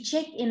 to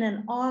check in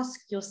and ask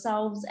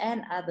yourselves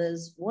and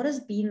others, what has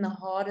been the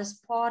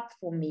hardest part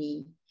for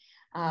me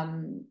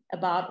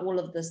about all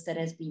of this that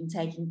has been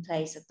taking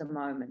place at the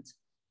moment?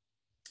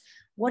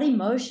 What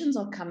emotions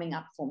are coming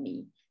up for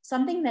me?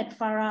 Something that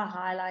Farah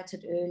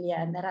highlighted earlier,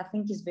 and that I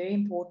think is very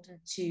important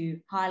to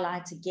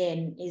highlight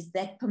again, is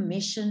that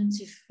permission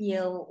to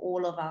feel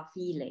all of our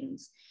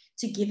feelings,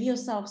 to give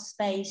yourself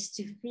space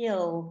to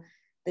feel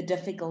the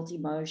difficult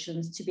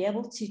emotions, to be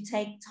able to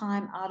take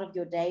time out of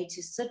your day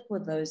to sit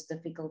with those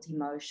difficult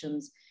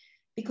emotions.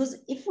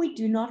 Because if we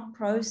do not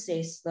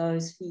process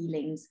those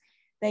feelings,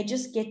 they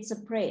just get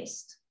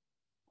suppressed,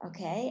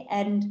 okay?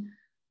 And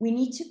we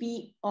need to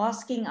be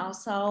asking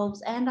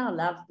ourselves and our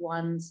loved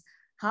ones,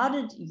 how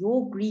did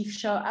your grief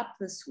show up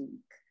this week?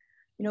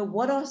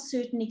 What are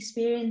certain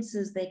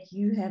experiences that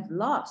you have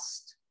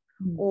lost?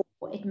 Or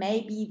it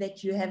may be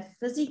that you have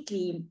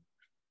physically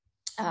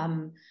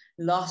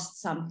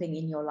lost something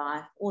in your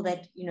life, or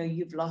that,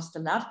 you've lost a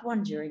loved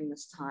one during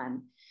this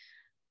time.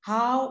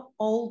 How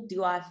old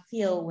do I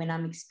feel when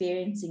I'm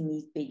experiencing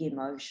these big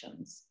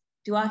emotions?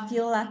 Do I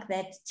feel like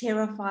that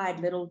terrified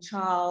little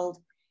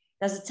child?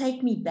 Does it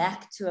take me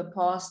back to a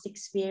past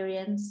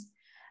experience?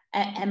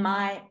 Am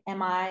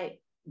I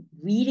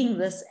reading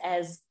this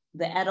as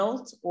the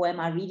adult, or am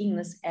I reading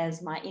this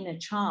as my inner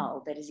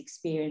child that is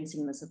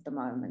experiencing this at the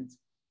moment?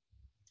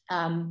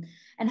 And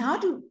how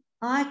do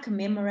I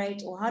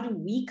commemorate, or how do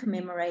we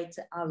commemorate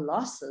our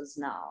losses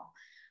now,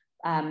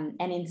 and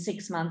in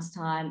 6 months'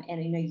 time, and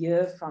in a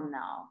year from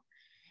now?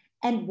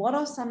 And what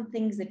are some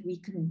things that we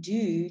can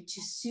do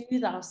to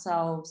soothe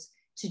ourselves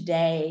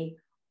today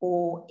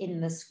or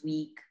in this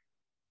week?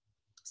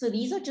 So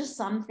these are just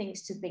some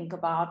things to think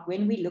about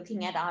when we're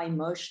looking at our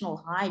emotional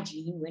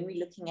hygiene, when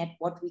we're looking at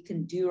what we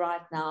can do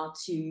right now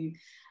to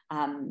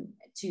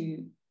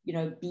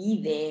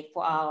be there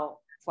for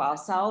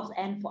ourselves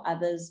and for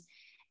others.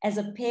 As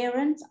a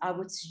parent, I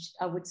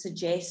would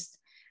suggest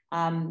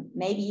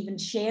maybe even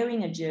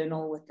sharing a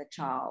journal with a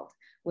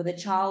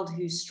child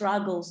who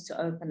struggles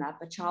to open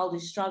up, a child who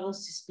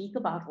struggles to speak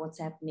about what's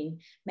happening,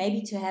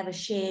 maybe to have a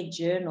shared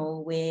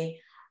journal where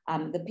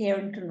the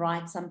parent can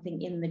write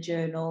something in the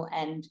journal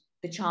and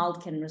the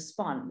child can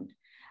respond.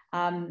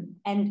 And,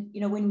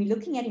 when we're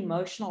looking at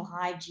emotional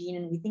hygiene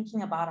and we're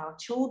thinking about our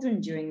children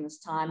during this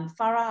time,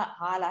 Farah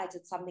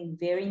highlighted something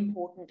very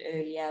important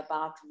earlier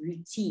about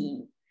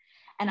routine.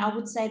 And I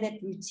would say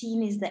that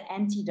routine is the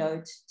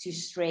antidote to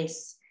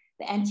stress,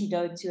 the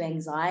antidote to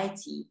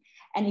anxiety.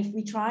 And if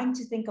we're trying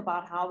to think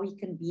about how we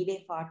can be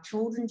there for our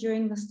children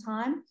during this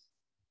time,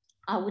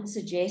 I would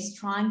suggest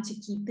trying to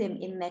keep them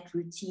in that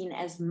routine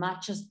as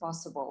much as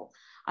possible.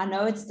 I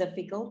know it's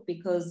difficult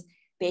because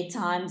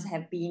bedtimes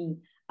have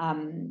been,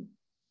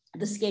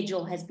 the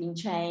schedule has been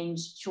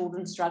changed,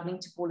 children struggling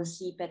to fall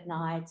asleep at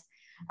night,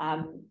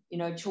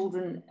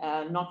 children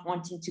not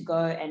wanting to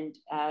go and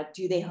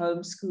do their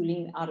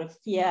homeschooling out of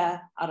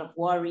fear, out of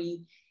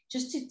worry,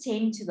 just to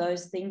tend to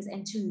those things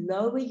and to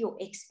lower your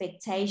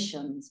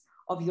expectations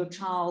of your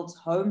child's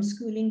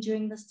homeschooling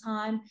during this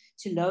time,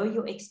 to lower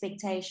your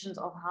expectations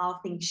of how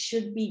things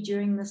should be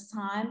during this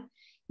time.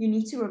 You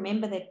need to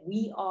remember that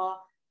we are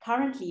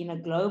currently in a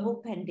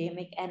global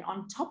pandemic, and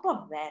on top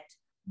of that,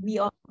 we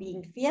are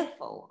being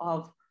fearful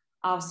of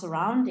our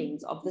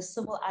surroundings, of the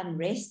civil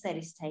unrest that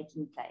is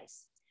taking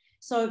place.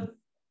 So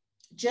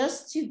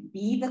just to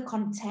be the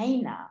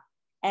container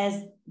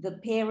as the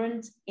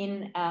parent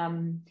in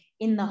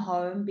the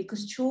home,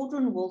 because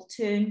children will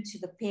turn to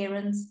the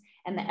parents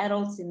and the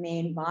adults in their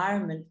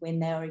environment when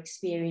they are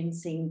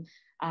experiencing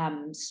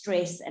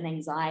stress and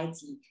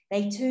anxiety.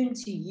 They turn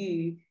to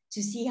you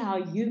to see how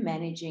you're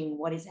managing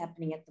what is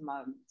happening at the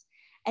moment.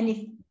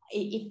 And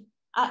if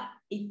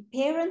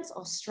parents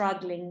are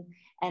struggling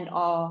and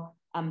are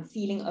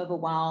feeling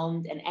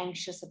overwhelmed and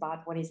anxious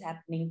about what is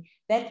happening,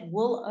 that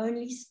will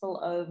only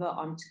spill over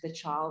onto the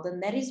child.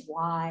 And that is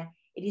why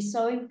it is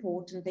so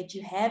important that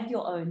you have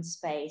your own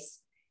space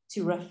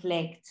to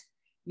reflect.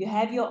 You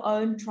have your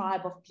own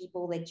tribe of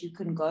people that you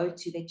can go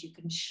to, that you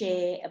can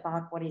share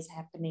about what is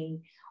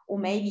happening, or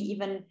maybe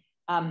even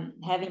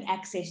having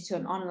access to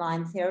an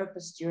online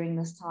therapist during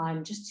this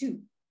time just to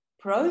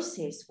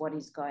process what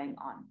is going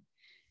on.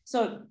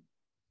 So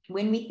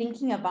when we're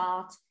thinking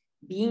about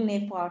being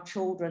there for our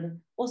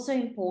children, also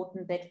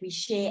important that we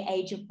share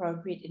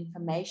age-appropriate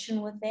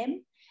information with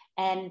them.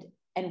 And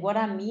what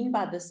I mean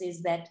by this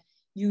is that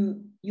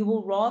you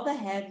will rather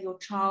have your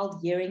child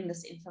hearing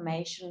this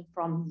information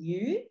from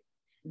you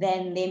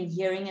than them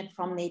hearing it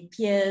from their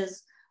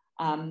peers,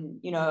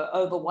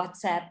 over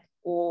WhatsApp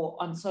or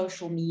on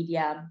social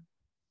media.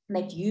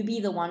 That you be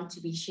the one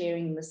to be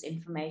sharing this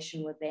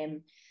information with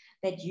them,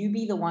 that you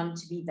be the one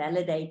to be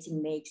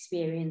validating their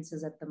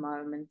experiences at the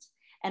moment.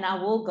 And I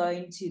will go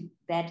into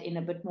that in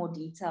a bit more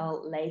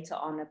detail later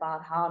on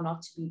about how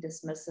not to be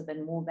dismissive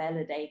and more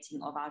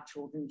validating of our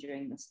children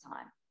during this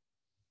time.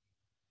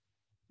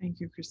 Thank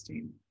you,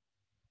 Christine.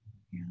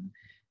 Yeah.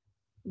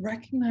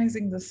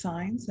 Recognizing the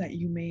signs that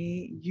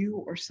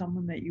you or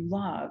someone that you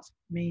love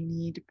may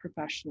need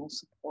professional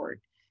support.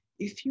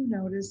 If you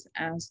notice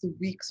as the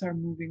weeks are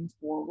moving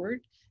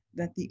forward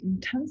that the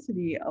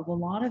intensity of a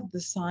lot of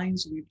the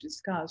signs we've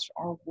discussed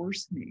are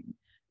worsening,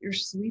 your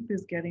sleep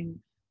is getting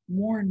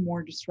more and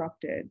more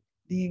disrupted,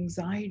 the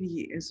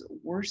anxiety is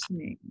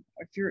worsening,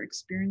 if you're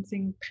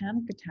experiencing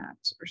panic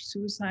attacks or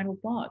suicidal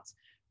thoughts,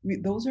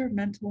 those are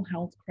mental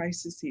health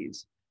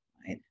crises.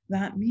 Right?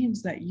 That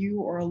means that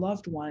you or a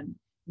loved one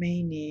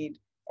may need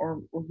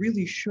or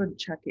really should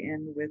check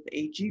in with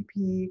a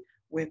GP,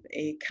 with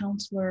a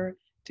counselor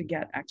to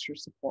get extra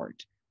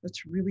support.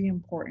 That's really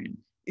important.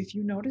 If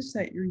you notice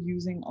that you're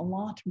using a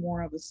lot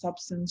more of a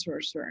substance or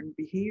a certain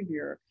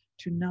behavior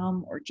to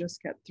numb or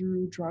just get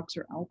through drugs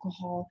or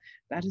alcohol,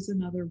 that is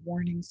another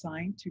warning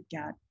sign to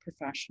get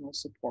professional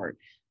support.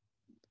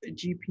 A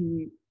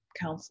GP,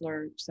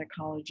 counselor,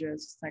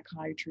 psychologist,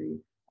 psychiatry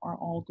are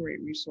all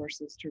great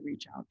resources to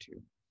reach out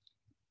to.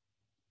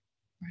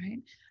 Right?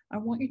 I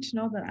want you to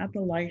know that at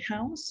the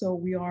Lighthouse, so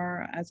we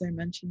are, as I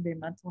mentioned, a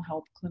mental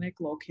health clinic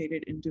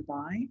located in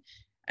Dubai,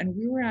 and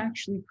we were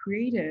actually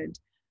created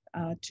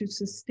to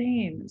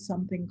sustain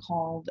something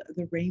called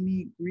the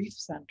Rami Grief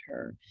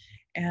Center.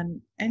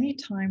 And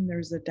anytime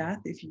there's a death,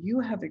 if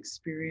you have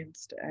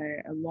experienced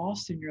a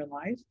loss in your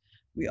life,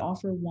 we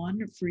offer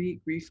one free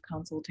grief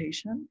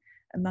consultation.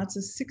 And that's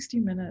a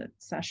 60-minute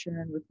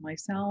session with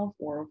myself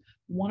or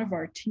one of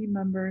our team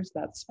members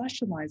that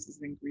specializes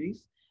in grief.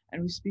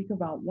 And we speak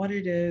about what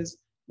it is,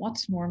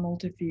 what's normal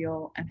to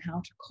feel, and how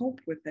to cope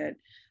with it,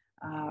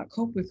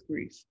 cope with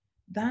grief.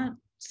 That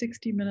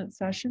 60-minute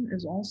session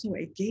is also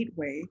a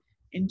gateway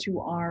into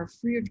our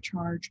free of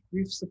charge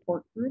grief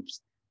support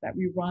groups that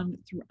we run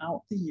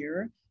throughout the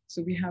year.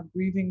 So we have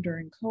grieving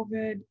during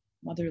COVID,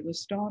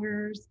 motherless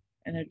daughters,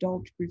 an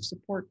adult grief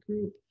support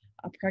group,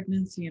 a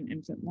pregnancy and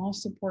infant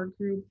loss support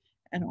group,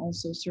 and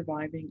also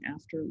surviving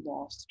after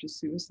loss to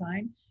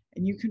suicide.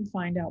 And you can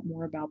find out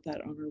more about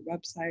that on our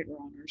website or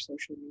on our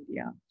social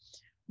media.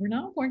 We're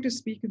now going to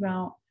speak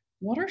about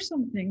what are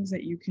some things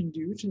that you can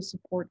do to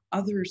support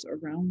others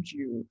around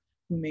you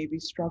who may be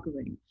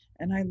struggling.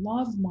 And I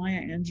love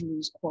Maya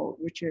Angelou's quote,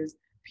 which is,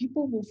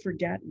 people will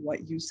forget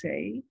what you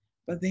say,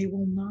 but they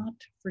will not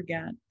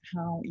forget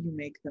how you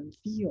make them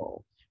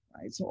feel,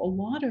 right? So a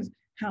lot of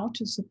how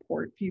to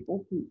support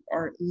people who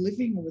are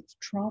living with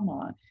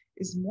trauma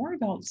is more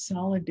about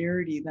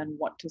solidarity than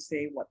what to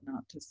say, what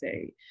not to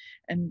say.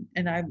 And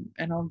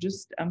I'll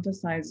just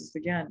emphasize this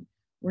again.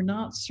 We're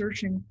not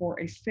searching for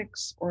a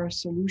fix or a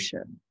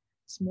solution.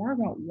 It's more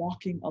about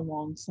walking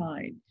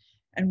alongside.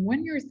 And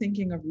when you're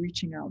thinking of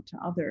reaching out to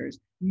others,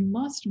 you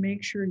must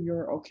make sure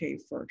you're okay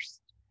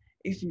first.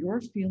 If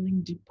you're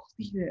feeling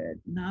depleted,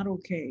 not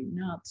okay,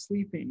 not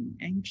sleeping,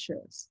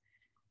 anxious,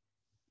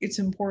 it's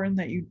important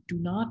that you do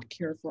not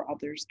care for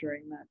others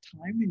during that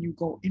time and you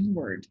go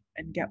inward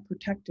and get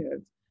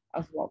protective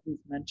of what we've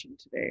mentioned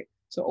today.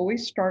 So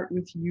always start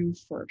with you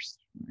first,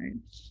 right?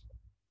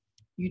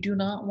 You do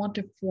not want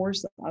to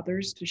force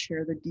others to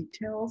share the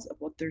details of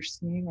what they're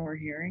seeing or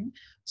hearing.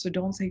 So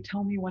don't say,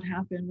 tell me what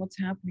happened, what's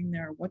happening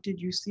there, what did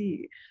you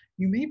see?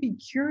 You may be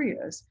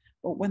curious,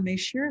 but when they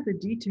share the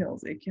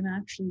details, it can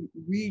actually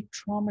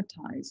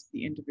re-traumatize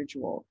the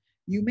individual.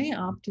 You may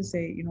opt to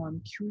say,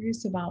 I'm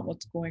curious about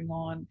what's going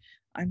on.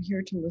 I'm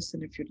here to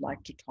listen if you'd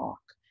like to talk.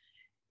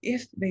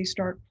 If they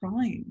start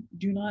crying,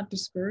 do not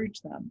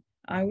discourage them.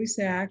 I always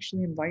say, I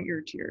actually invite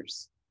your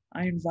tears.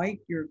 I invite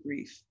your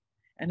grief,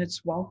 and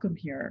it's welcome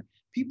here.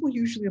 people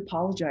usually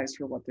apologize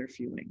for what they're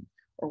feeling,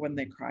 or when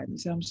they cry, they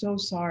say, I'm so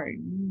sorry.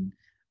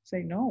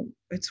 Say, no,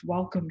 it's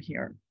welcome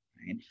here,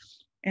 right?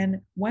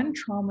 And when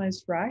trauma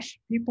is fresh,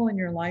 people in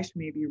your life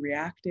may be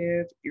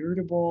reactive,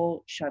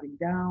 irritable, shutting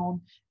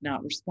down,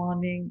 not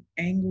responding,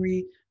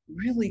 angry,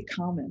 really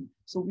common.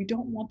 So we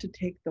don't want to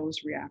take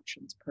those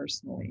reactions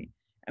personally.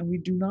 And we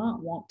do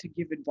not want to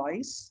give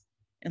advice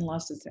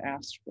unless it's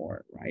asked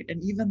for, right?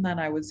 And even then,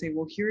 I would say,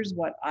 well, here's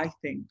what I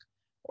think,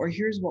 or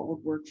here's what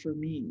would work for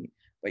me.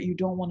 But you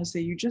don't want to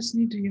say, you just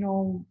need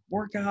to,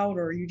 work out,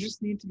 or you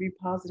just need to be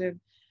positive.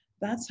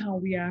 That's how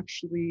we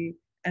actually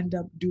end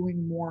up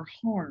doing more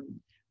harm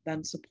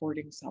than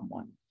supporting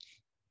someone.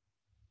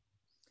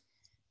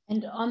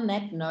 And on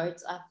that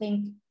note, I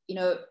think,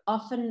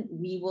 often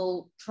we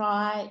will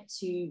try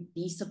to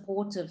be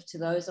supportive to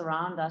those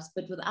around us,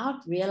 but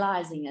without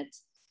realizing it,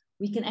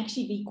 we can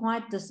actually be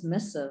quite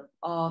dismissive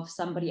of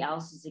somebody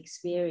else's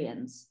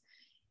experience.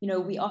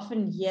 We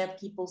often hear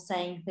people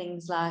saying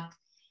things like,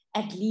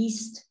 at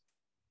least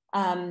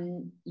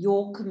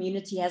your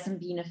community hasn't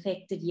been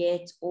affected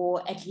yet,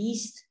 or at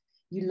least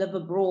you live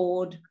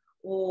abroad,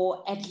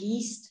 or at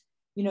least,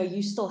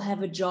 you still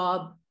have a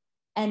job.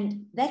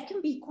 And that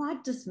can be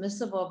quite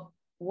dismissive of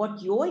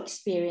what your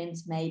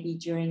experience may be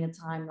during a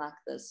time like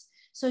this.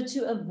 So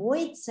to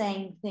avoid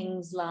saying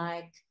things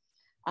like,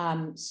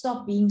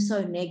 stop being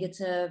so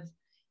negative,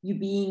 you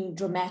being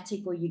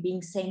dramatic, or you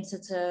being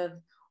sensitive,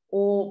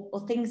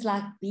 or things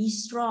like be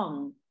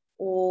strong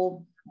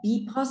or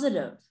be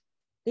positive.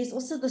 There's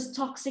also this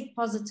toxic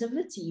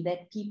positivity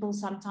that people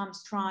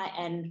sometimes try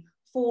and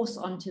force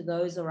onto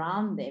those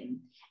around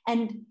them.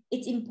 And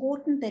it's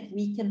important that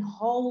we can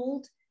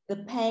hold the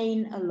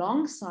pain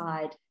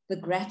alongside the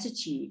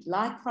gratitude.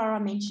 Like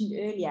Farah mentioned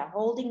earlier,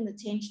 holding the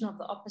tension of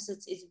the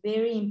opposites is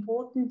very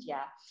important.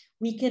 Yeah,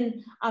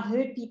 I've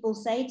heard people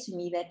say to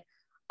me that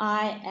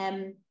I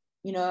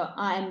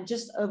am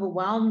just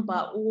overwhelmed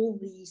by all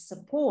the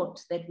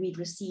support that we've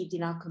received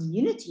in our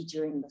community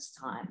during this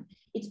time.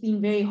 It's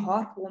been very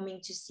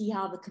heartwarming to see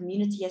how the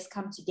community has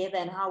come together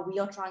and how we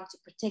are trying to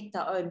protect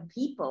our own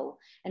people,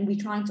 and we're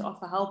trying to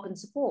offer help and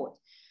support.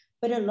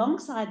 But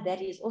alongside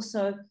that is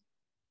also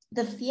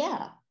the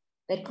fear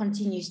that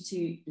continues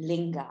to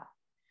linger.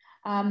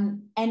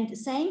 And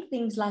saying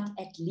things like,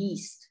 at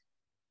least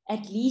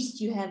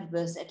you have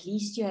this, at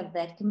least you have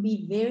that, can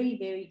be very,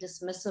 very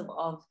dismissive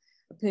of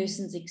a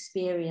person's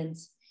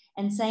experience.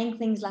 And saying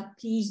things like,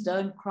 please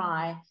don't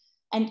cry.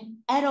 And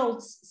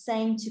adults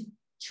saying to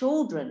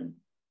children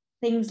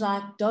things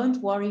like, don't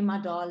worry, my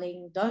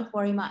darling, don't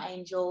worry, my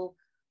angel,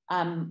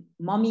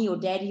 mommy or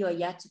daddy are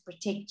here to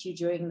protect you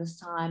during this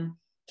time,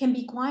 can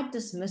be quite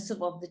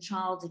dismissive of the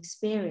child's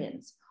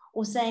experience.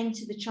 Or saying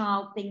to the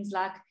child things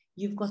like,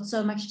 you've got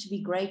so much to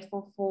be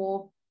grateful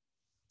for.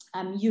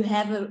 You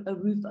have a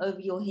roof over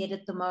your head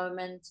at the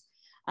moment.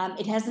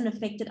 It hasn't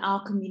affected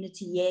our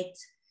community yet.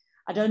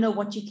 I don't know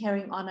what you're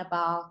carrying on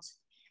about.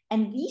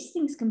 And these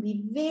things can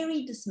be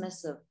very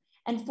dismissive.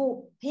 And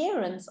for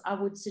parents, I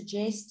would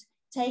suggest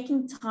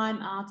taking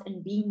time out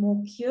and being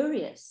more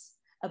curious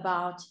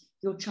about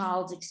your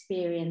child's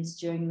experience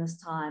during this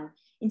time.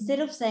 Instead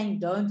of saying,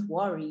 don't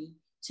worry,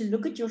 to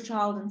look at your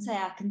child and say,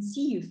 I can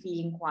see you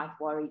feeling quite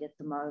worried at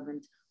the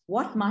moment.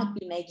 What might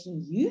be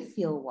making you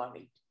feel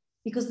worried?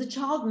 Because the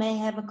child may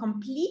have a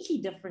completely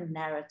different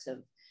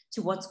narrative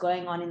to what's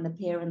going on in the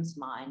parent's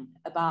mind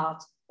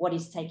about what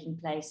is taking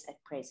place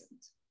at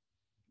present.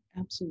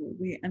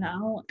 Absolutely. And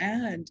I'll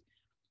add,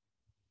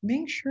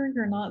 make sure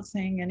you're not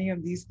saying any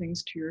of these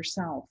things to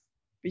yourself,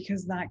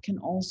 because that can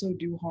also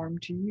do harm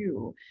to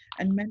you.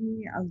 And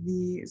many of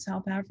the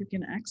South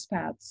African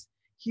expats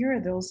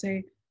here, they'll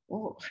say,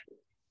 well,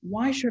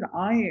 why should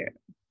I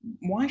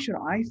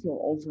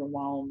feel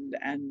overwhelmed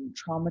and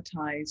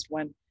traumatized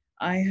when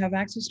I have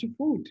access to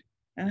food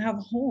and have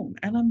a home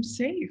and I'm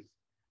safe?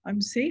 I'm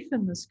safe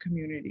in this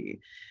community.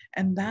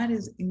 And that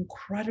is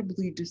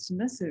incredibly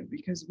dismissive,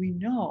 because we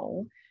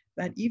know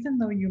that even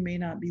though you may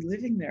not be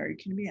living there, you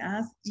can be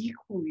as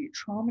equally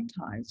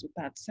traumatized with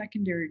that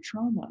secondary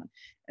trauma.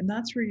 And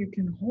that's where you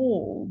can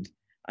hold,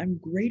 I'm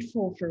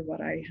grateful for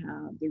what I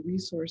have, the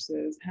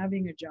resources,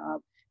 having a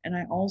job, and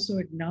I also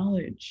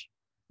acknowledge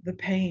the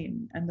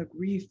pain and the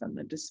grief and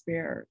the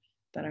despair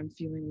that I'm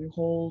feeling. We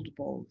hold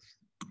both.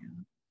 Yeah.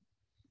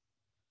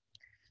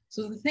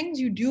 So the things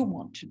you do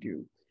want to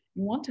do,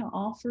 you want to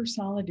offer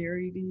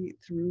solidarity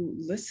through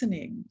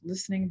listening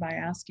by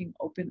asking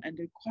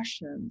open-ended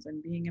questions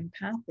and being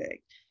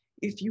empathic.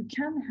 If you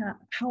can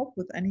help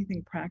with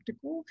anything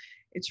practical,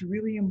 it's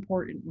really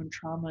important when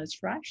trauma is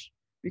fresh,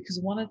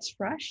 because when it's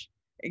fresh,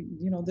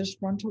 this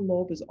frontal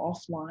lobe is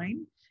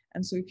offline.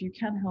 And so if you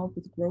can help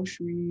with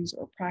groceries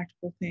or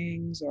practical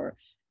things, or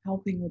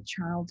helping with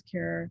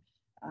childcare,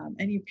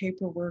 any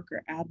paperwork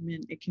or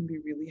admin, it can be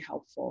really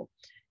helpful.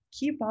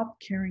 Keep up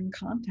caring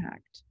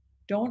contact.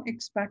 Don't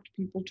expect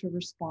people to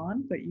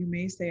respond, but you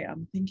may say,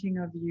 I'm thinking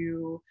of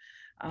you.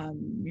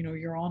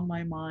 You're on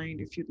my mind.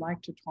 If you'd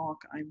like to talk,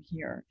 I'm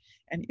here.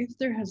 And if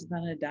there has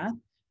been a death,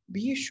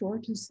 be sure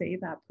to say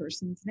that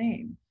person's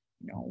name.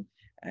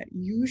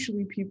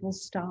 Usually people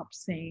stop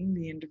saying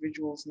the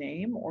individual's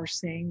name or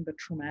saying the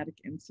traumatic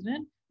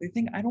incident. They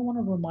think, I don't want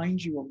to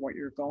remind you of what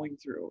you're going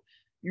through.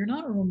 You're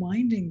not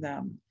reminding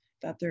them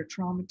that they're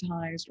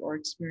traumatized or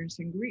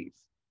experiencing grief.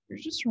 You're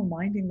just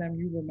reminding them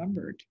you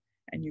remembered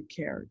and you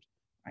cared.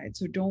 Right?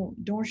 So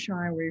don't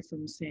shy away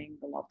from saying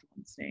the loved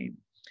one's name.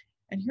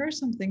 And here are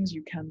some things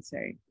you can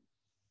say.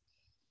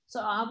 So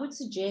I would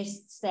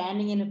suggest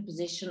standing in a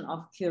position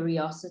of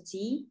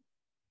curiosity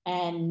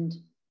and,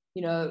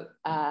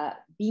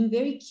 being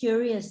very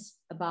curious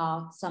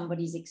about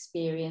somebody's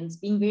experience,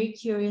 being very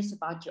curious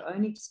about your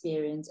own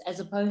experience, as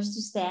opposed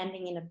to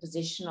standing in a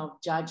position of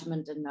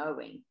judgment and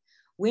knowing.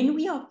 When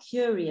we are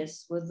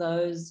curious with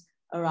those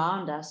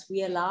around us,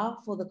 we allow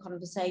for the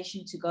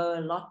conversation to go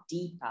a lot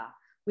deeper.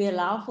 We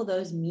allow for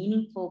those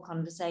meaningful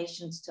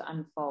conversations to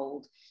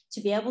unfold,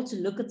 to be able to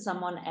look at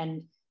someone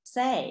and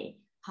say,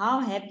 how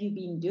have you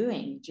been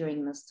doing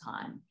during this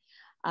time?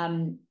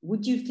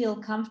 Would you feel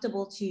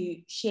comfortable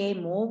to share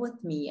more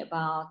with me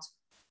about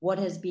what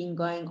has been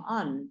going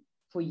on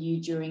for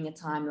you during a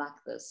time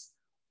like this?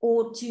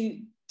 Or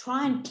to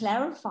try and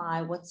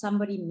clarify what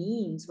somebody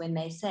means when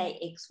they say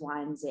X,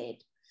 Y, and Z.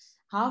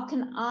 How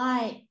can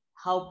I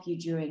help you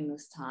during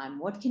this time?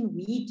 What can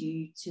we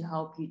do to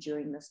help you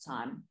during this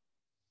time?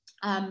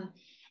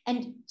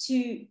 And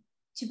to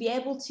be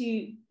able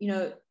to,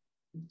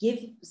 give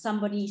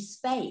somebody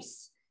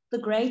space. The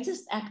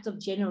greatest act of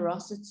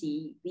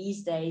generosity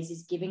these days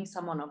is giving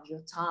someone of your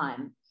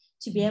time,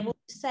 to be able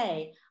to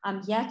say,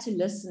 I'm here to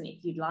listen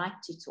if you'd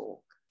like to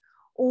talk.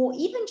 Or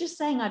even just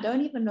saying, I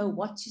don't even know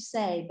what to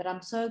say, but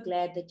I'm so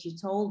glad that you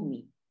told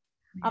me.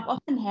 I've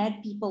often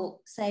had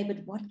people say, but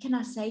what can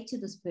I say to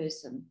this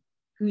person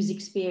who's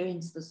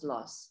experienced this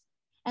loss?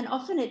 And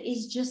often it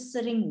is just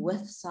sitting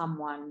with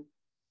someone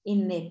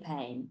in their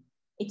pain.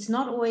 It's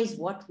not always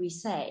what we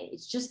say.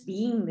 It's just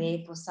being there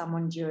for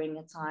someone during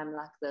a time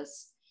like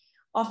this,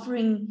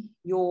 offering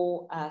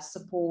your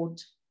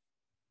support,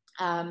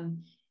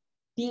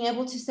 being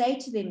able to say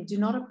to them, do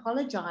not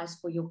apologize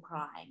for your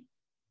crying.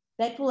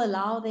 That will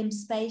allow them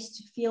space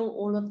to feel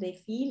all of their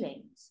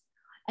feelings,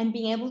 and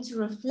being able to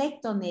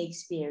reflect on their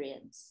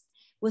experience.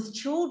 With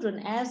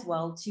children as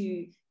well,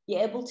 to be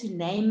able to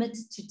name it,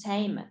 to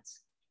tame it.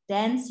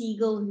 Dan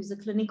Siegel, who's a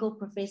clinical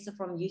professor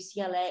from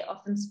UCLA,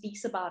 often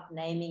speaks about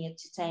naming it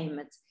to tame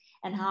it,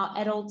 and how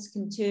adults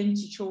can turn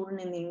to children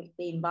in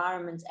the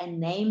environment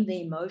and name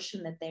the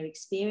emotion that they're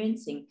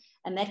experiencing.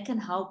 And that can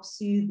help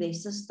soothe their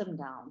system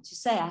down, to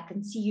say, I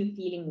can see you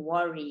feeling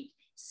worried,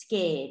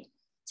 scared,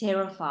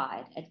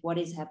 terrified at what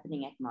is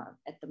happening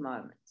at the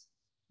moment.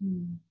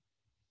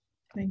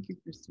 Thank you,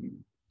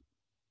 Christine.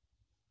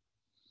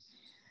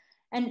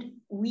 And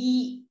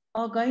we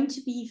are going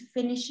to be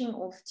finishing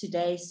off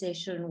today's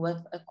session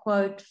with a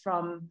quote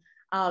from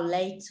our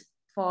late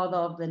father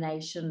of the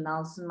nation,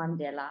 Nelson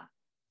Mandela.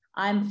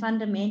 I'm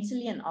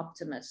fundamentally an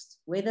optimist.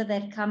 Whether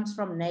that comes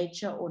from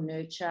nature or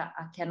nurture,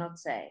 I cannot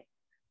say.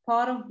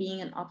 Part of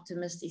being an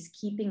optimist is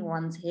keeping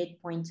one's head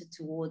pointed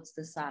towards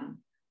the sun,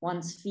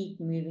 one's feet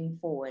moving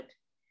forward.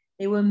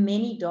 There were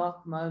many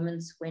dark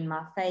moments when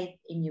my faith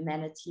in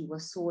humanity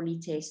was sorely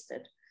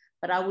tested,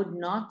 but I would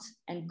not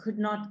and could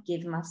not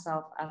give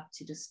myself up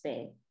to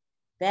despair.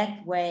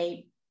 That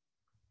way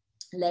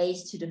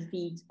lays to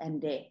defeat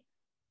and death.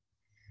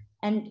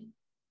 And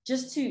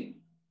just to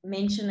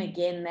mention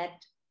again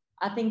that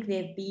I think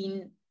there have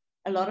been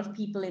a lot of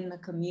people in the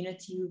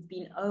community who've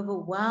been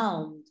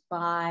overwhelmed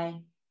by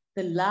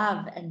the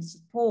love and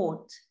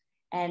support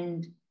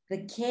and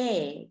the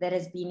care that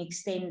has been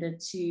extended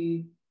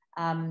to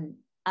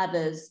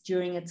others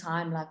during a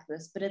time like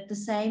this. But at the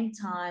same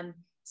time,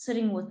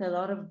 sitting with a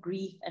lot of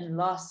grief and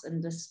loss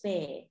and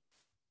despair.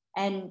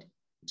 And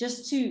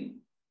just to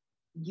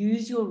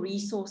use your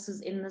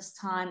resources in this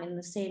time, in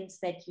the sense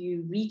that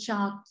you reach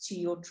out to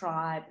your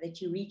tribe,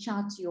 that you reach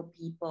out to your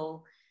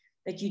people,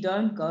 that you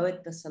don't go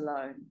at this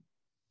alone.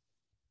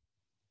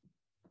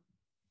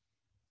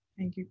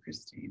 Thank you,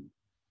 Christine.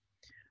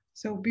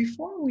 So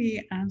before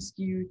we ask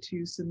you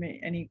to submit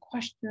any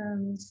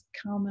questions,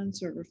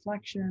 comments, or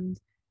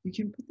reflections, you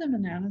can put them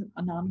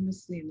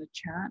anonymously in the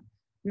chat.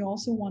 We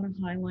also want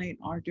to highlight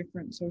our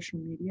different social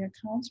media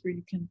accounts where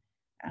you can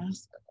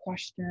ask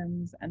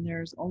questions, and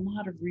there's a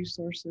lot of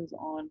resources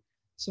on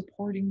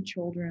supporting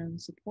children,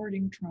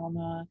 supporting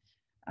trauma,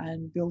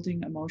 and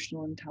building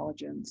emotional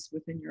intelligence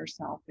within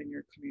yourself and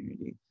your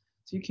community.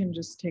 So you can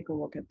just take a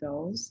look at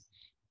those,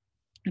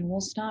 and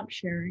we'll stop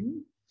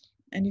sharing.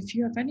 And if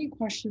you have any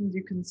questions,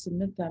 you can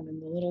submit them in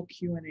the little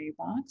Q&A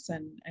box,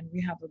 and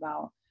we have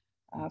about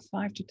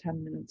 5 to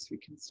 10 minutes we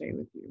can stay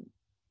with you.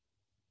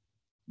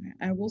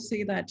 I will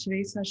say that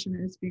today's session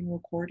is being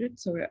recorded,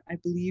 so I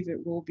believe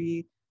it will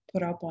be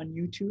put up on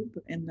YouTube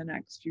in the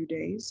next few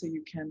days, so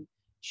you can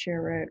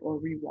share it or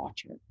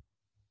rewatch it.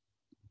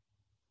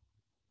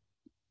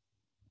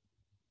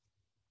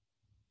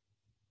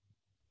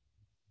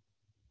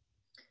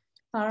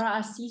 Farah,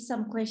 I see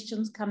some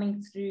questions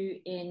coming through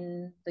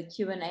in the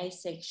Q&A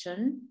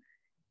section.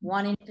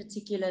 One in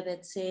particular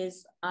that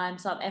says, I'm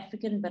South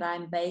African, but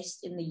I'm based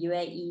in the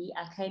UAE.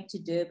 I came to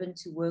Durban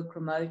to work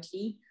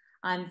remotely.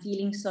 I'm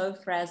feeling so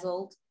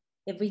frazzled.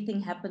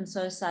 Everything happened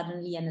so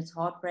suddenly, and it's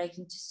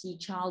heartbreaking to see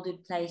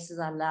childhood places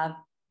I love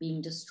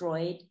being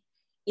destroyed.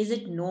 Is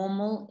it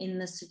normal in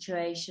this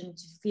situation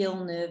to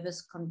feel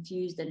nervous,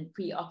 confused, and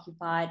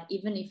preoccupied,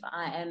 even if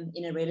I am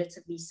in a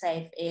relatively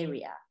safe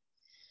area?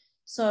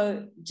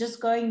 So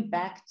just going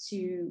back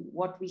to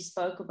what we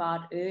spoke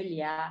about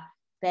earlier,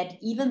 that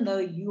even though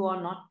you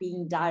are not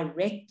being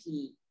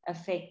directly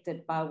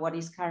affected by what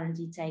is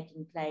currently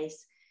taking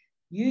place,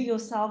 you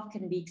yourself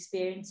can be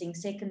experiencing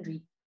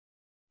secondary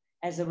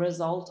as a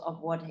result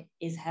of what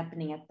is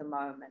happening at the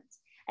moment.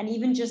 And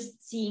even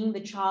just seeing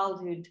the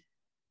childhood,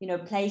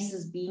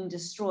 places being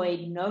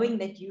destroyed, knowing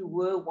that you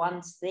were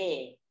once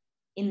there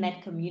in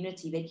that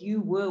community, that you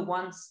were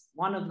once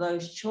one of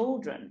those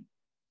children,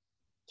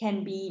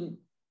 can be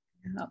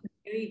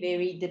very,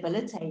 very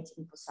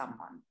debilitating for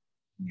someone.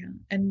 Yeah.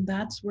 And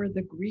that's where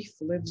the grief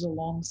lives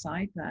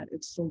alongside that.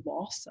 It's the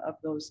loss of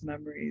those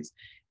memories.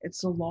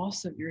 It's the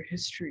loss of your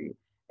history.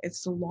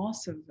 It's the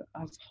loss of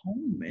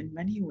home in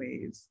many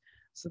ways.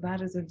 So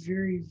that is a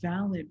very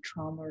valid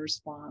trauma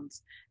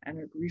response and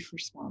a grief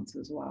response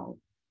as well.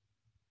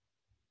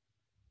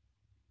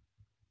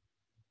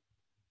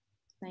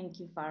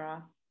 Thank you,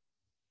 Farah.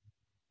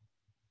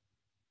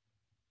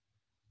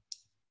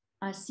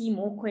 I see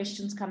more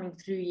questions coming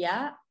through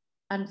here.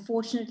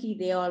 Unfortunately,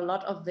 there are a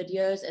lot of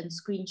videos and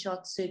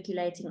screenshots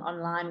circulating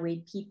online where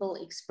people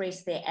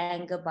express their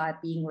anger by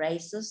being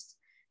racist.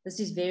 This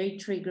is very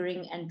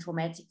triggering and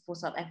traumatic for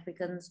South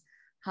Africans.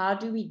 How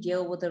do we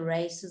deal with the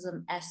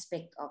racism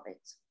aspect of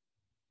it?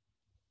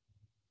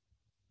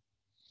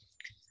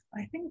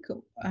 I think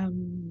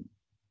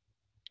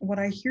what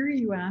I hear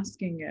you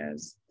asking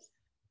is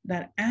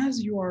that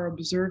as you are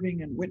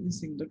observing and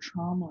witnessing the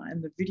trauma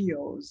and the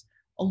videos,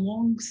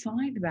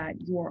 alongside that,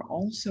 you are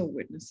also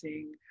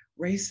witnessing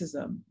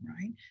racism,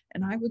 right?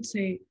 And I would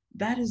say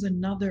that is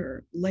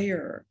another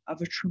layer of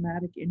a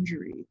traumatic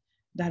injury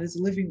that is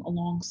living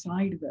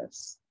alongside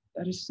this,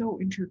 that is so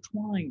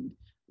intertwined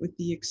with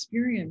the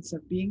experience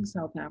of being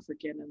South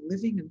African and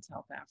living in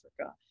South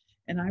Africa.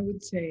 And I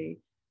would say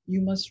you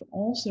must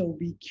also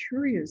be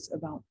curious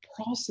about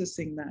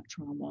processing that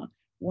trauma.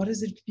 What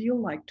does it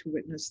feel like to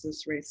witness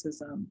this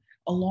racism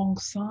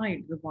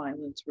alongside the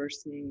violence we're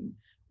seeing?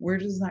 Where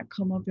does that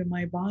come up in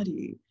my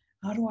body?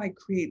 How do I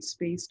create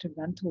space to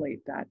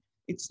ventilate that?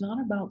 It's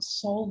not about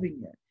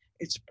solving it.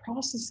 It's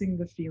processing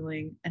the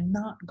feeling and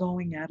not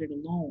going at it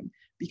alone,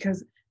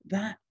 because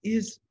that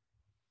is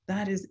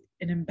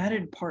an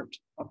embedded part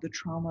of the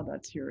trauma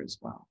that's here as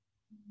well.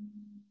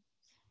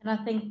 And I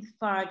think,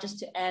 Farah, just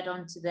to add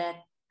on to that,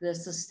 the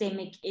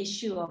systemic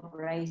issue of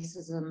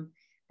racism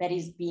that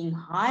is being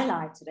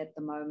highlighted at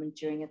the moment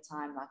during a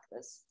time like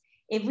this.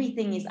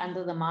 Everything is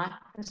under the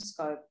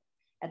microscope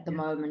at the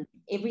moment.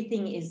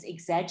 Everything is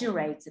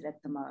exaggerated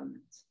at the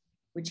moment,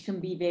 which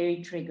can be very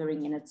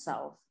triggering in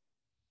itself.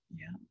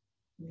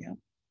 Yeah.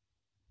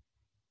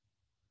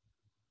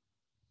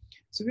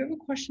 So we have a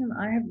question.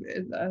 I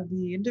have,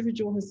 the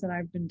individual has said,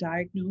 I've been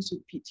diagnosed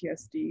with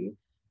PTSD.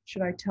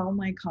 Should I tell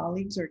my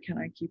colleagues or can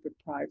I keep it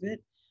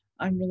private?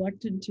 I'm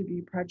reluctant to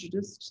be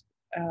prejudiced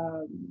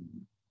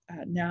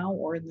now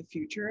or in the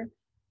future.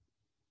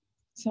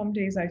 Some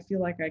days I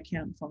feel like I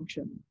can't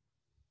function.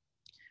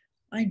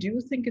 I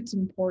do think it's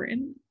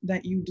important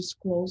that you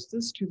disclose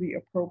this to the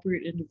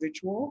appropriate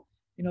individual.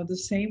 The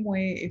same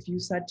way if you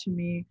said to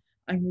me,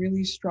 I'm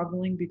really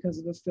struggling because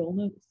of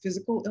a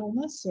physical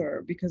illness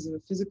or because of a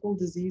physical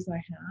disease I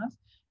have,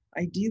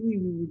 ideally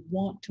we would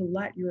want to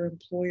let your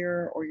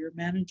employer or your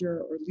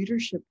manager or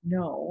leadership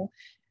know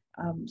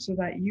so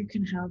that you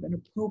can have an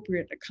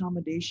appropriate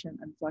accommodation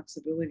and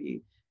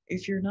flexibility.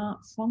 If you're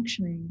not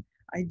functioning,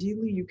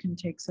 ideally you can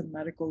take some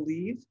medical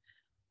leave.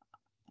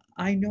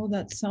 I know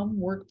that some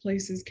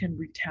workplaces can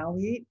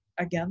retaliate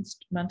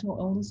against mental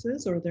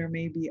illnesses, or there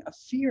may be a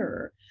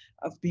fear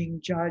of being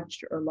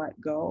judged or let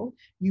go.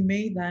 You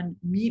may then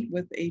meet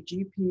with a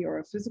GP or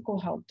a physical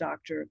health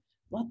doctor,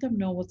 let them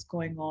know what's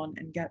going on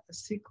and get a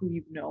sick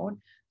leave note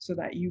so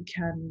that you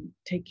can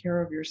take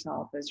care of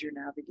yourself as you're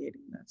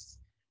navigating this,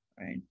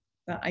 right?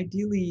 That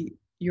ideally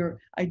you're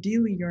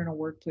in a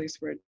workplace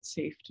where it's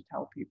safe to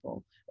tell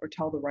people, or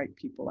tell the right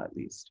people at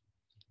least.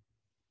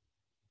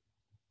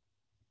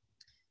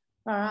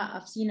 Farah,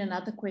 I've seen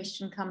another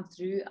question come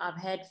through.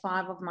 I've had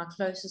 5 of my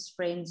closest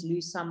friends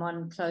lose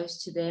someone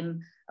close to them,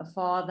 a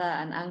father,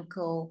 an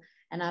uncle,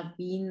 and I've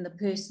been the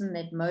person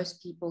that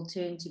most people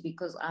turn to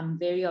because I'm a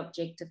very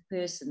objective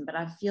person, but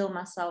I feel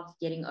myself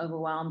getting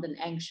overwhelmed and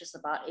anxious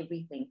about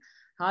everything.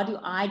 How do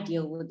I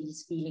deal with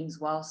these feelings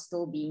while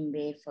still being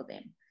there for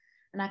them?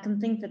 And I can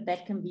think that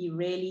that can be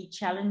really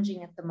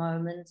challenging at the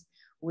moment,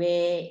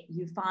 where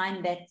you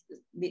find that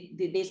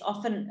there's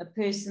often a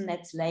person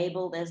that's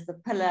labeled as the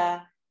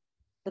pillar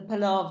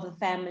of the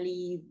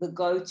family, the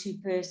go-to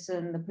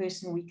person, the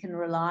person we can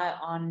rely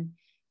on.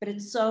 But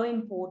it's so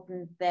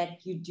important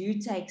that you do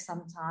take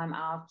some time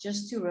out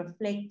just to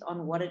reflect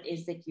on what it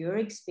is that you're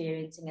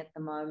experiencing at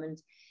the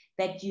moment,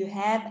 that you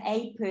have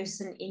a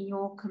person in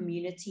your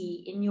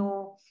community, in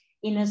your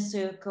inner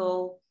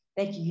circle,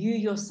 that you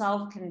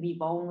yourself can be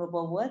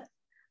vulnerable with,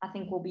 I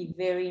think will be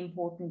very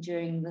important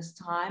during this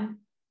time.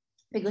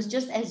 Because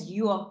just as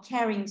you are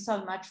carrying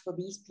so much for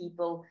these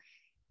people,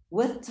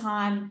 with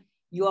time,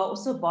 you are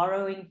also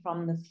borrowing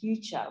from the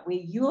future where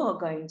you are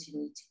going to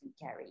need to be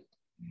carried.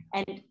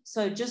 And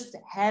so just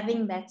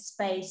having that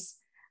space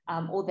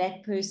or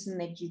that person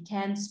that you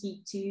can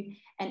speak to,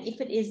 and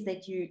if it is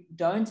that you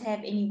don't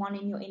have anyone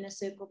in your inner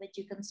circle that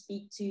you can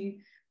speak to,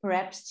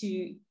 perhaps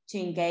to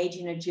engage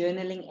in a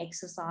journaling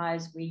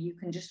exercise where you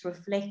can just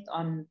reflect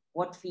on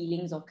what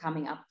feelings are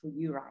coming up for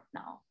you right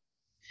now.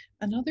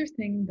 Another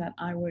thing that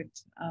I would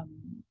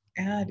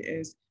add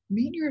is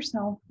meet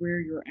yourself where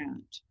you're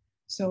at.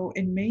 So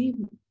it may,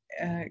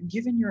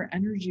 given your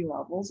energy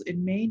levels, it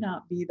may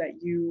not be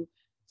that you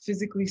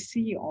physically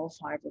see all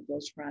 5 of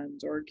those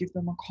friends or give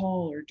them a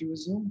call or do a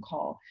Zoom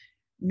call.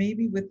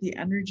 Maybe with the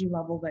energy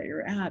level that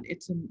you're at,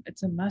 it's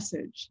a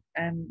message,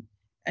 and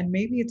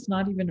maybe it's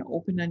not even an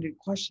open-ended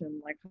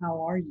question like how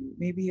are you.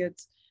 Maybe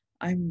it's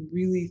I'm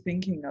really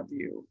thinking of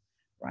you,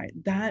 right?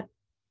 That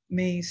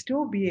may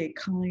still be a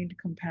kind,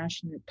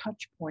 compassionate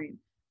touch point,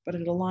 but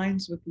it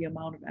aligns with the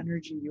amount of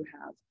energy you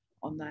have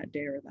on that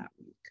day or that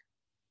week.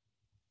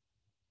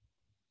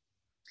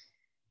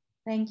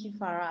 Thank you,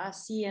 Farah. I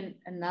see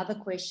another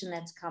question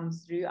that's come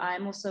through.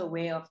 I'm also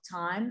aware of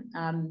time,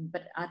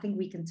 but I think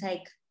we can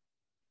take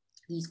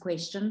these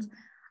questions.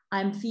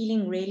 I'm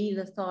feeling really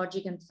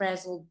lethargic and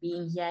frazzled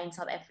being here in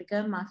South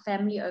Africa. My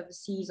family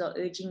overseas are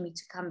urging me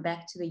to come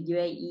back to the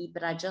UAE,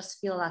 but I just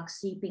feel like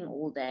sleeping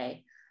all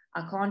day.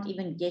 I can't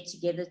even get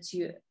together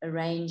to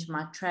arrange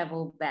my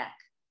travel back.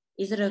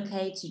 Is it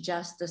okay to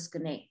just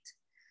disconnect?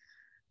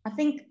 I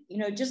think,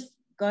 just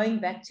going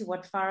back to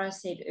what Farah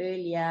said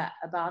earlier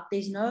about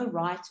there's no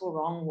right or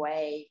wrong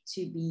way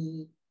to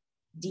be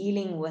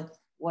dealing with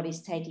what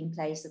is taking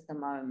place at the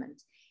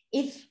moment.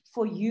 If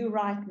for you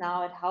right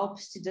now it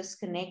helps to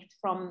disconnect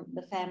from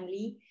the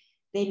family,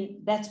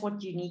 then that's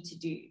what you need to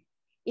do.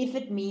 If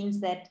it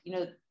means that,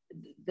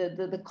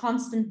 the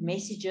constant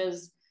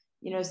messages,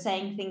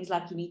 saying things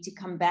like you need to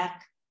come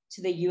back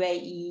to the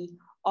UAE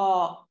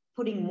are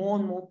putting more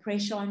and more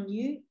pressure on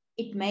you,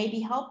 it may be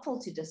helpful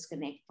to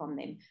disconnect from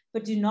them,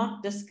 but do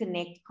not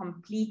disconnect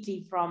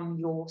completely from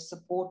your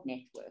support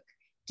network.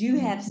 Do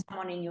have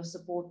someone in your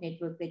support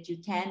network that you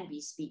can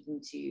be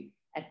speaking to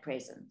at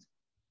present.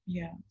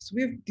 Yeah. So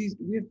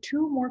we have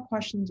 2 more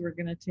questions we're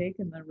going to take,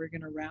 and then we're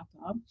going to wrap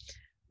up.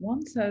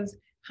 One says,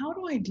 how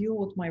do I deal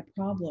with my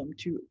problem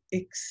to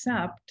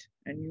accept,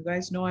 and you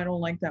guys know I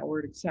don't like that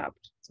word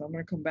accept, so I'm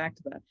going to come back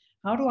to that.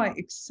 How do I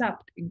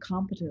accept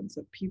incompetence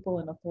of people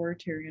in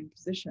authoritarian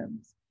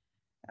positions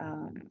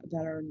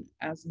that are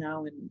as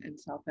now in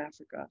South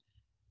Africa?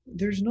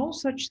 There's no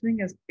such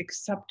thing as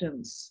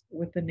acceptance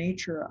with the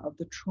nature of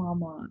the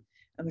trauma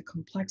and the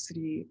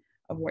complexity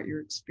of what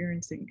you're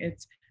experiencing.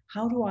 It's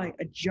how do I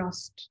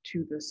adjust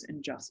to this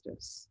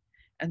injustice?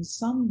 And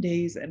some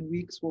days and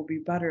weeks will be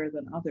better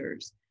than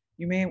others.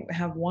 You may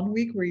have one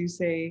week where you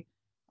say,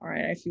 all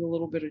right, I feel a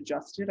little bit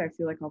adjusted. I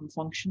feel like I'm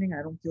functioning.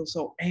 I don't feel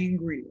so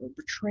angry or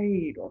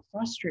betrayed or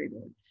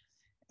frustrated.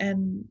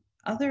 And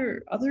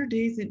other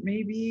days it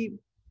may be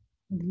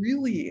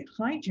really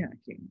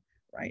hijacking,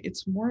 right?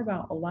 It's more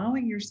about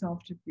allowing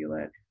yourself to feel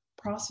it,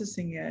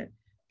 processing it,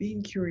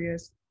 being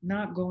curious,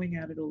 not going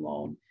at it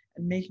alone,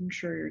 and making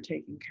sure you're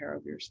taking care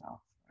of yourself,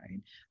 right?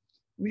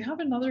 We have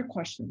another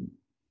question.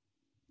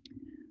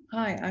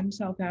 Hi, I'm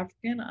South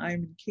African.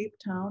 I'm in Cape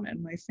Town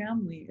and my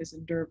family is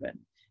in Durban,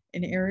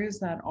 in areas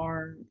that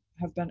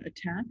have been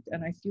attacked,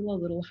 and I feel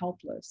a little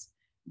helpless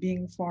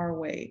being far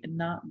away and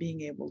not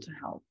being able to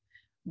help.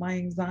 My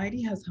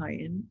anxiety has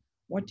heightened.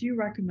 What do you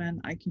recommend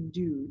I can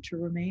do to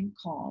remain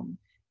calm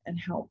and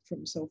help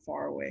from so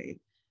far away?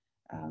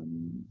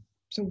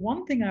 So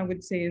one thing I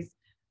would say is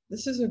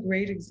this is a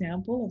great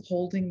example of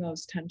holding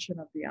those tension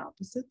of the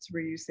opposites,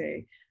 where you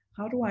say,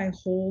 how do I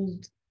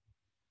hold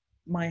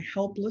my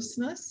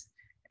helplessness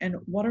and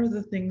what are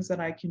the things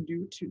that I can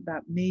do to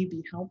that may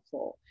be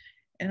helpful?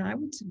 And I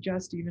would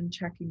suggest even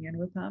checking in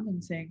with them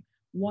and saying,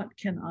 what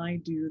can I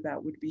do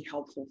that would be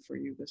helpful for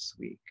you this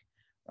week,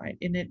 right?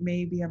 And it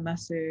may be a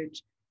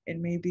message, it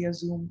may be a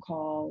Zoom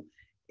call,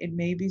 it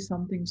may be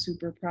something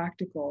super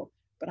practical,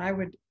 but I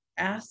would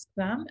ask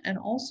them and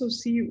also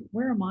see,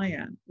 where am I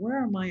at? Where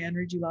are my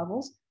energy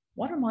levels?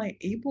 What am I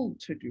able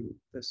to do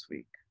this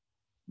week,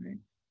 right?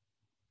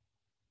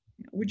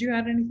 Would you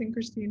add anything,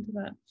 Christine, to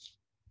that?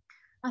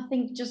 I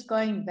think just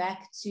going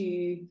back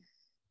to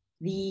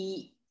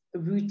the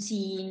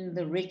routine,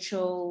 the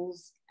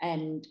rituals,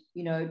 and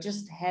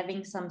just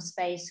having some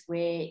space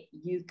where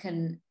you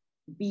can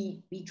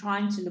be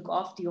trying to look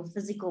after your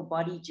physical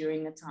body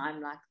during a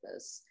time like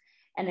this.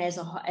 And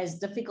as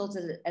difficult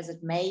as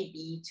it may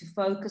be, to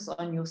focus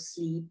on your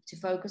sleep, to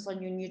focus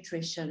on your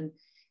nutrition,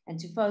 and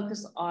to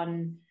focus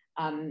on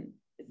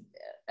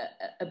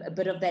a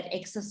bit of that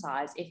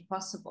exercise if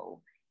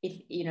possible,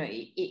 if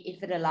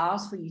if it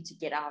allows for you to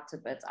get out a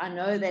bit. I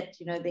know that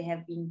there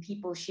have been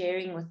people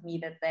sharing with me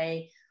that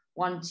they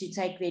want to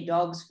take their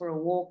dogs for a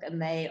walk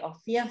and they are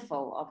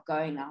fearful of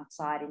going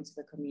outside into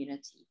the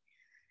community.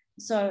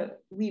 So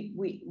we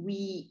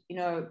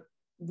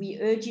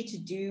urge you to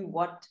do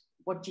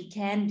what you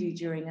can do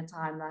during a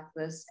time like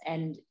this,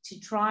 and to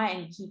try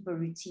and keep a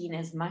routine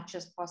as much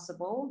as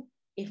possible,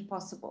 if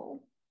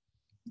possible.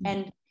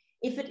 And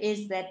if it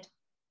is that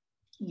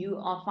you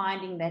are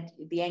finding that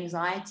the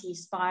anxiety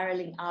is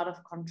spiraling out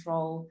of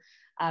control,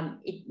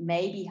 it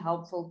may be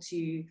helpful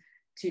to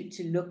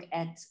look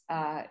at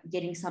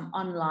getting some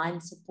online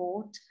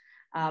support,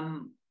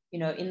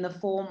 in the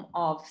form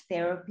of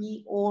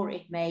therapy, or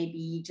it may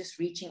be just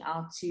reaching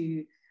out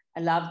to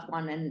a loved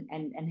one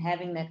and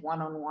having that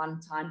one-on-one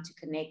time to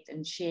connect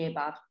and share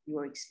about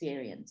your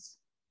experience.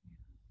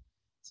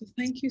 So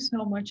thank you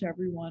so much,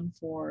 everyone,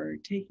 for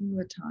taking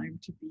the time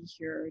to be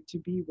here, to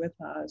be with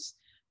us,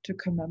 to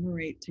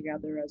commemorate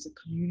together as a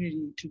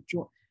community.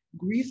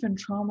 Grief and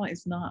trauma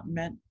is not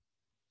meant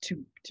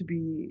to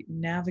be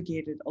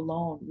navigated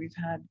alone. We've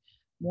had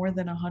more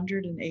than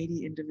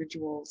 180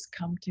 individuals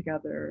come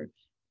together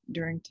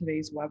during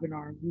today's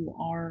webinar who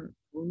are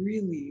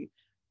really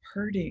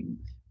hurting.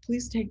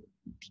 Please take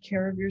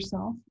care of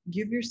yourself.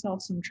 Give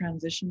yourself some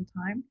transition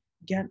time.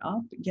 Get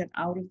up, get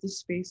out of the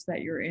space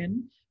that you're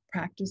in.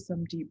 Practice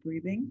some deep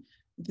breathing.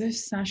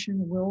 This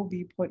session will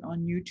be put on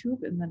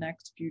YouTube in the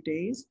next few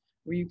days,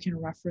 where you can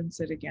reference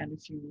it again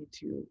if you need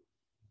to.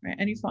 Right.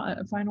 Any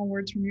final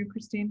words from you,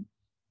 Christine?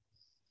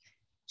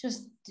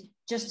 Just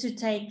to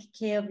take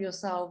care of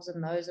yourselves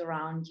and those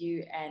around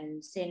you,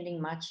 and sending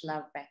much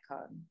love back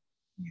home.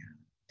 Yeah.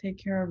 Take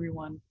care,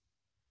 everyone.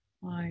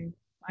 Bye.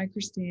 Bye,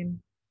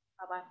 Christine.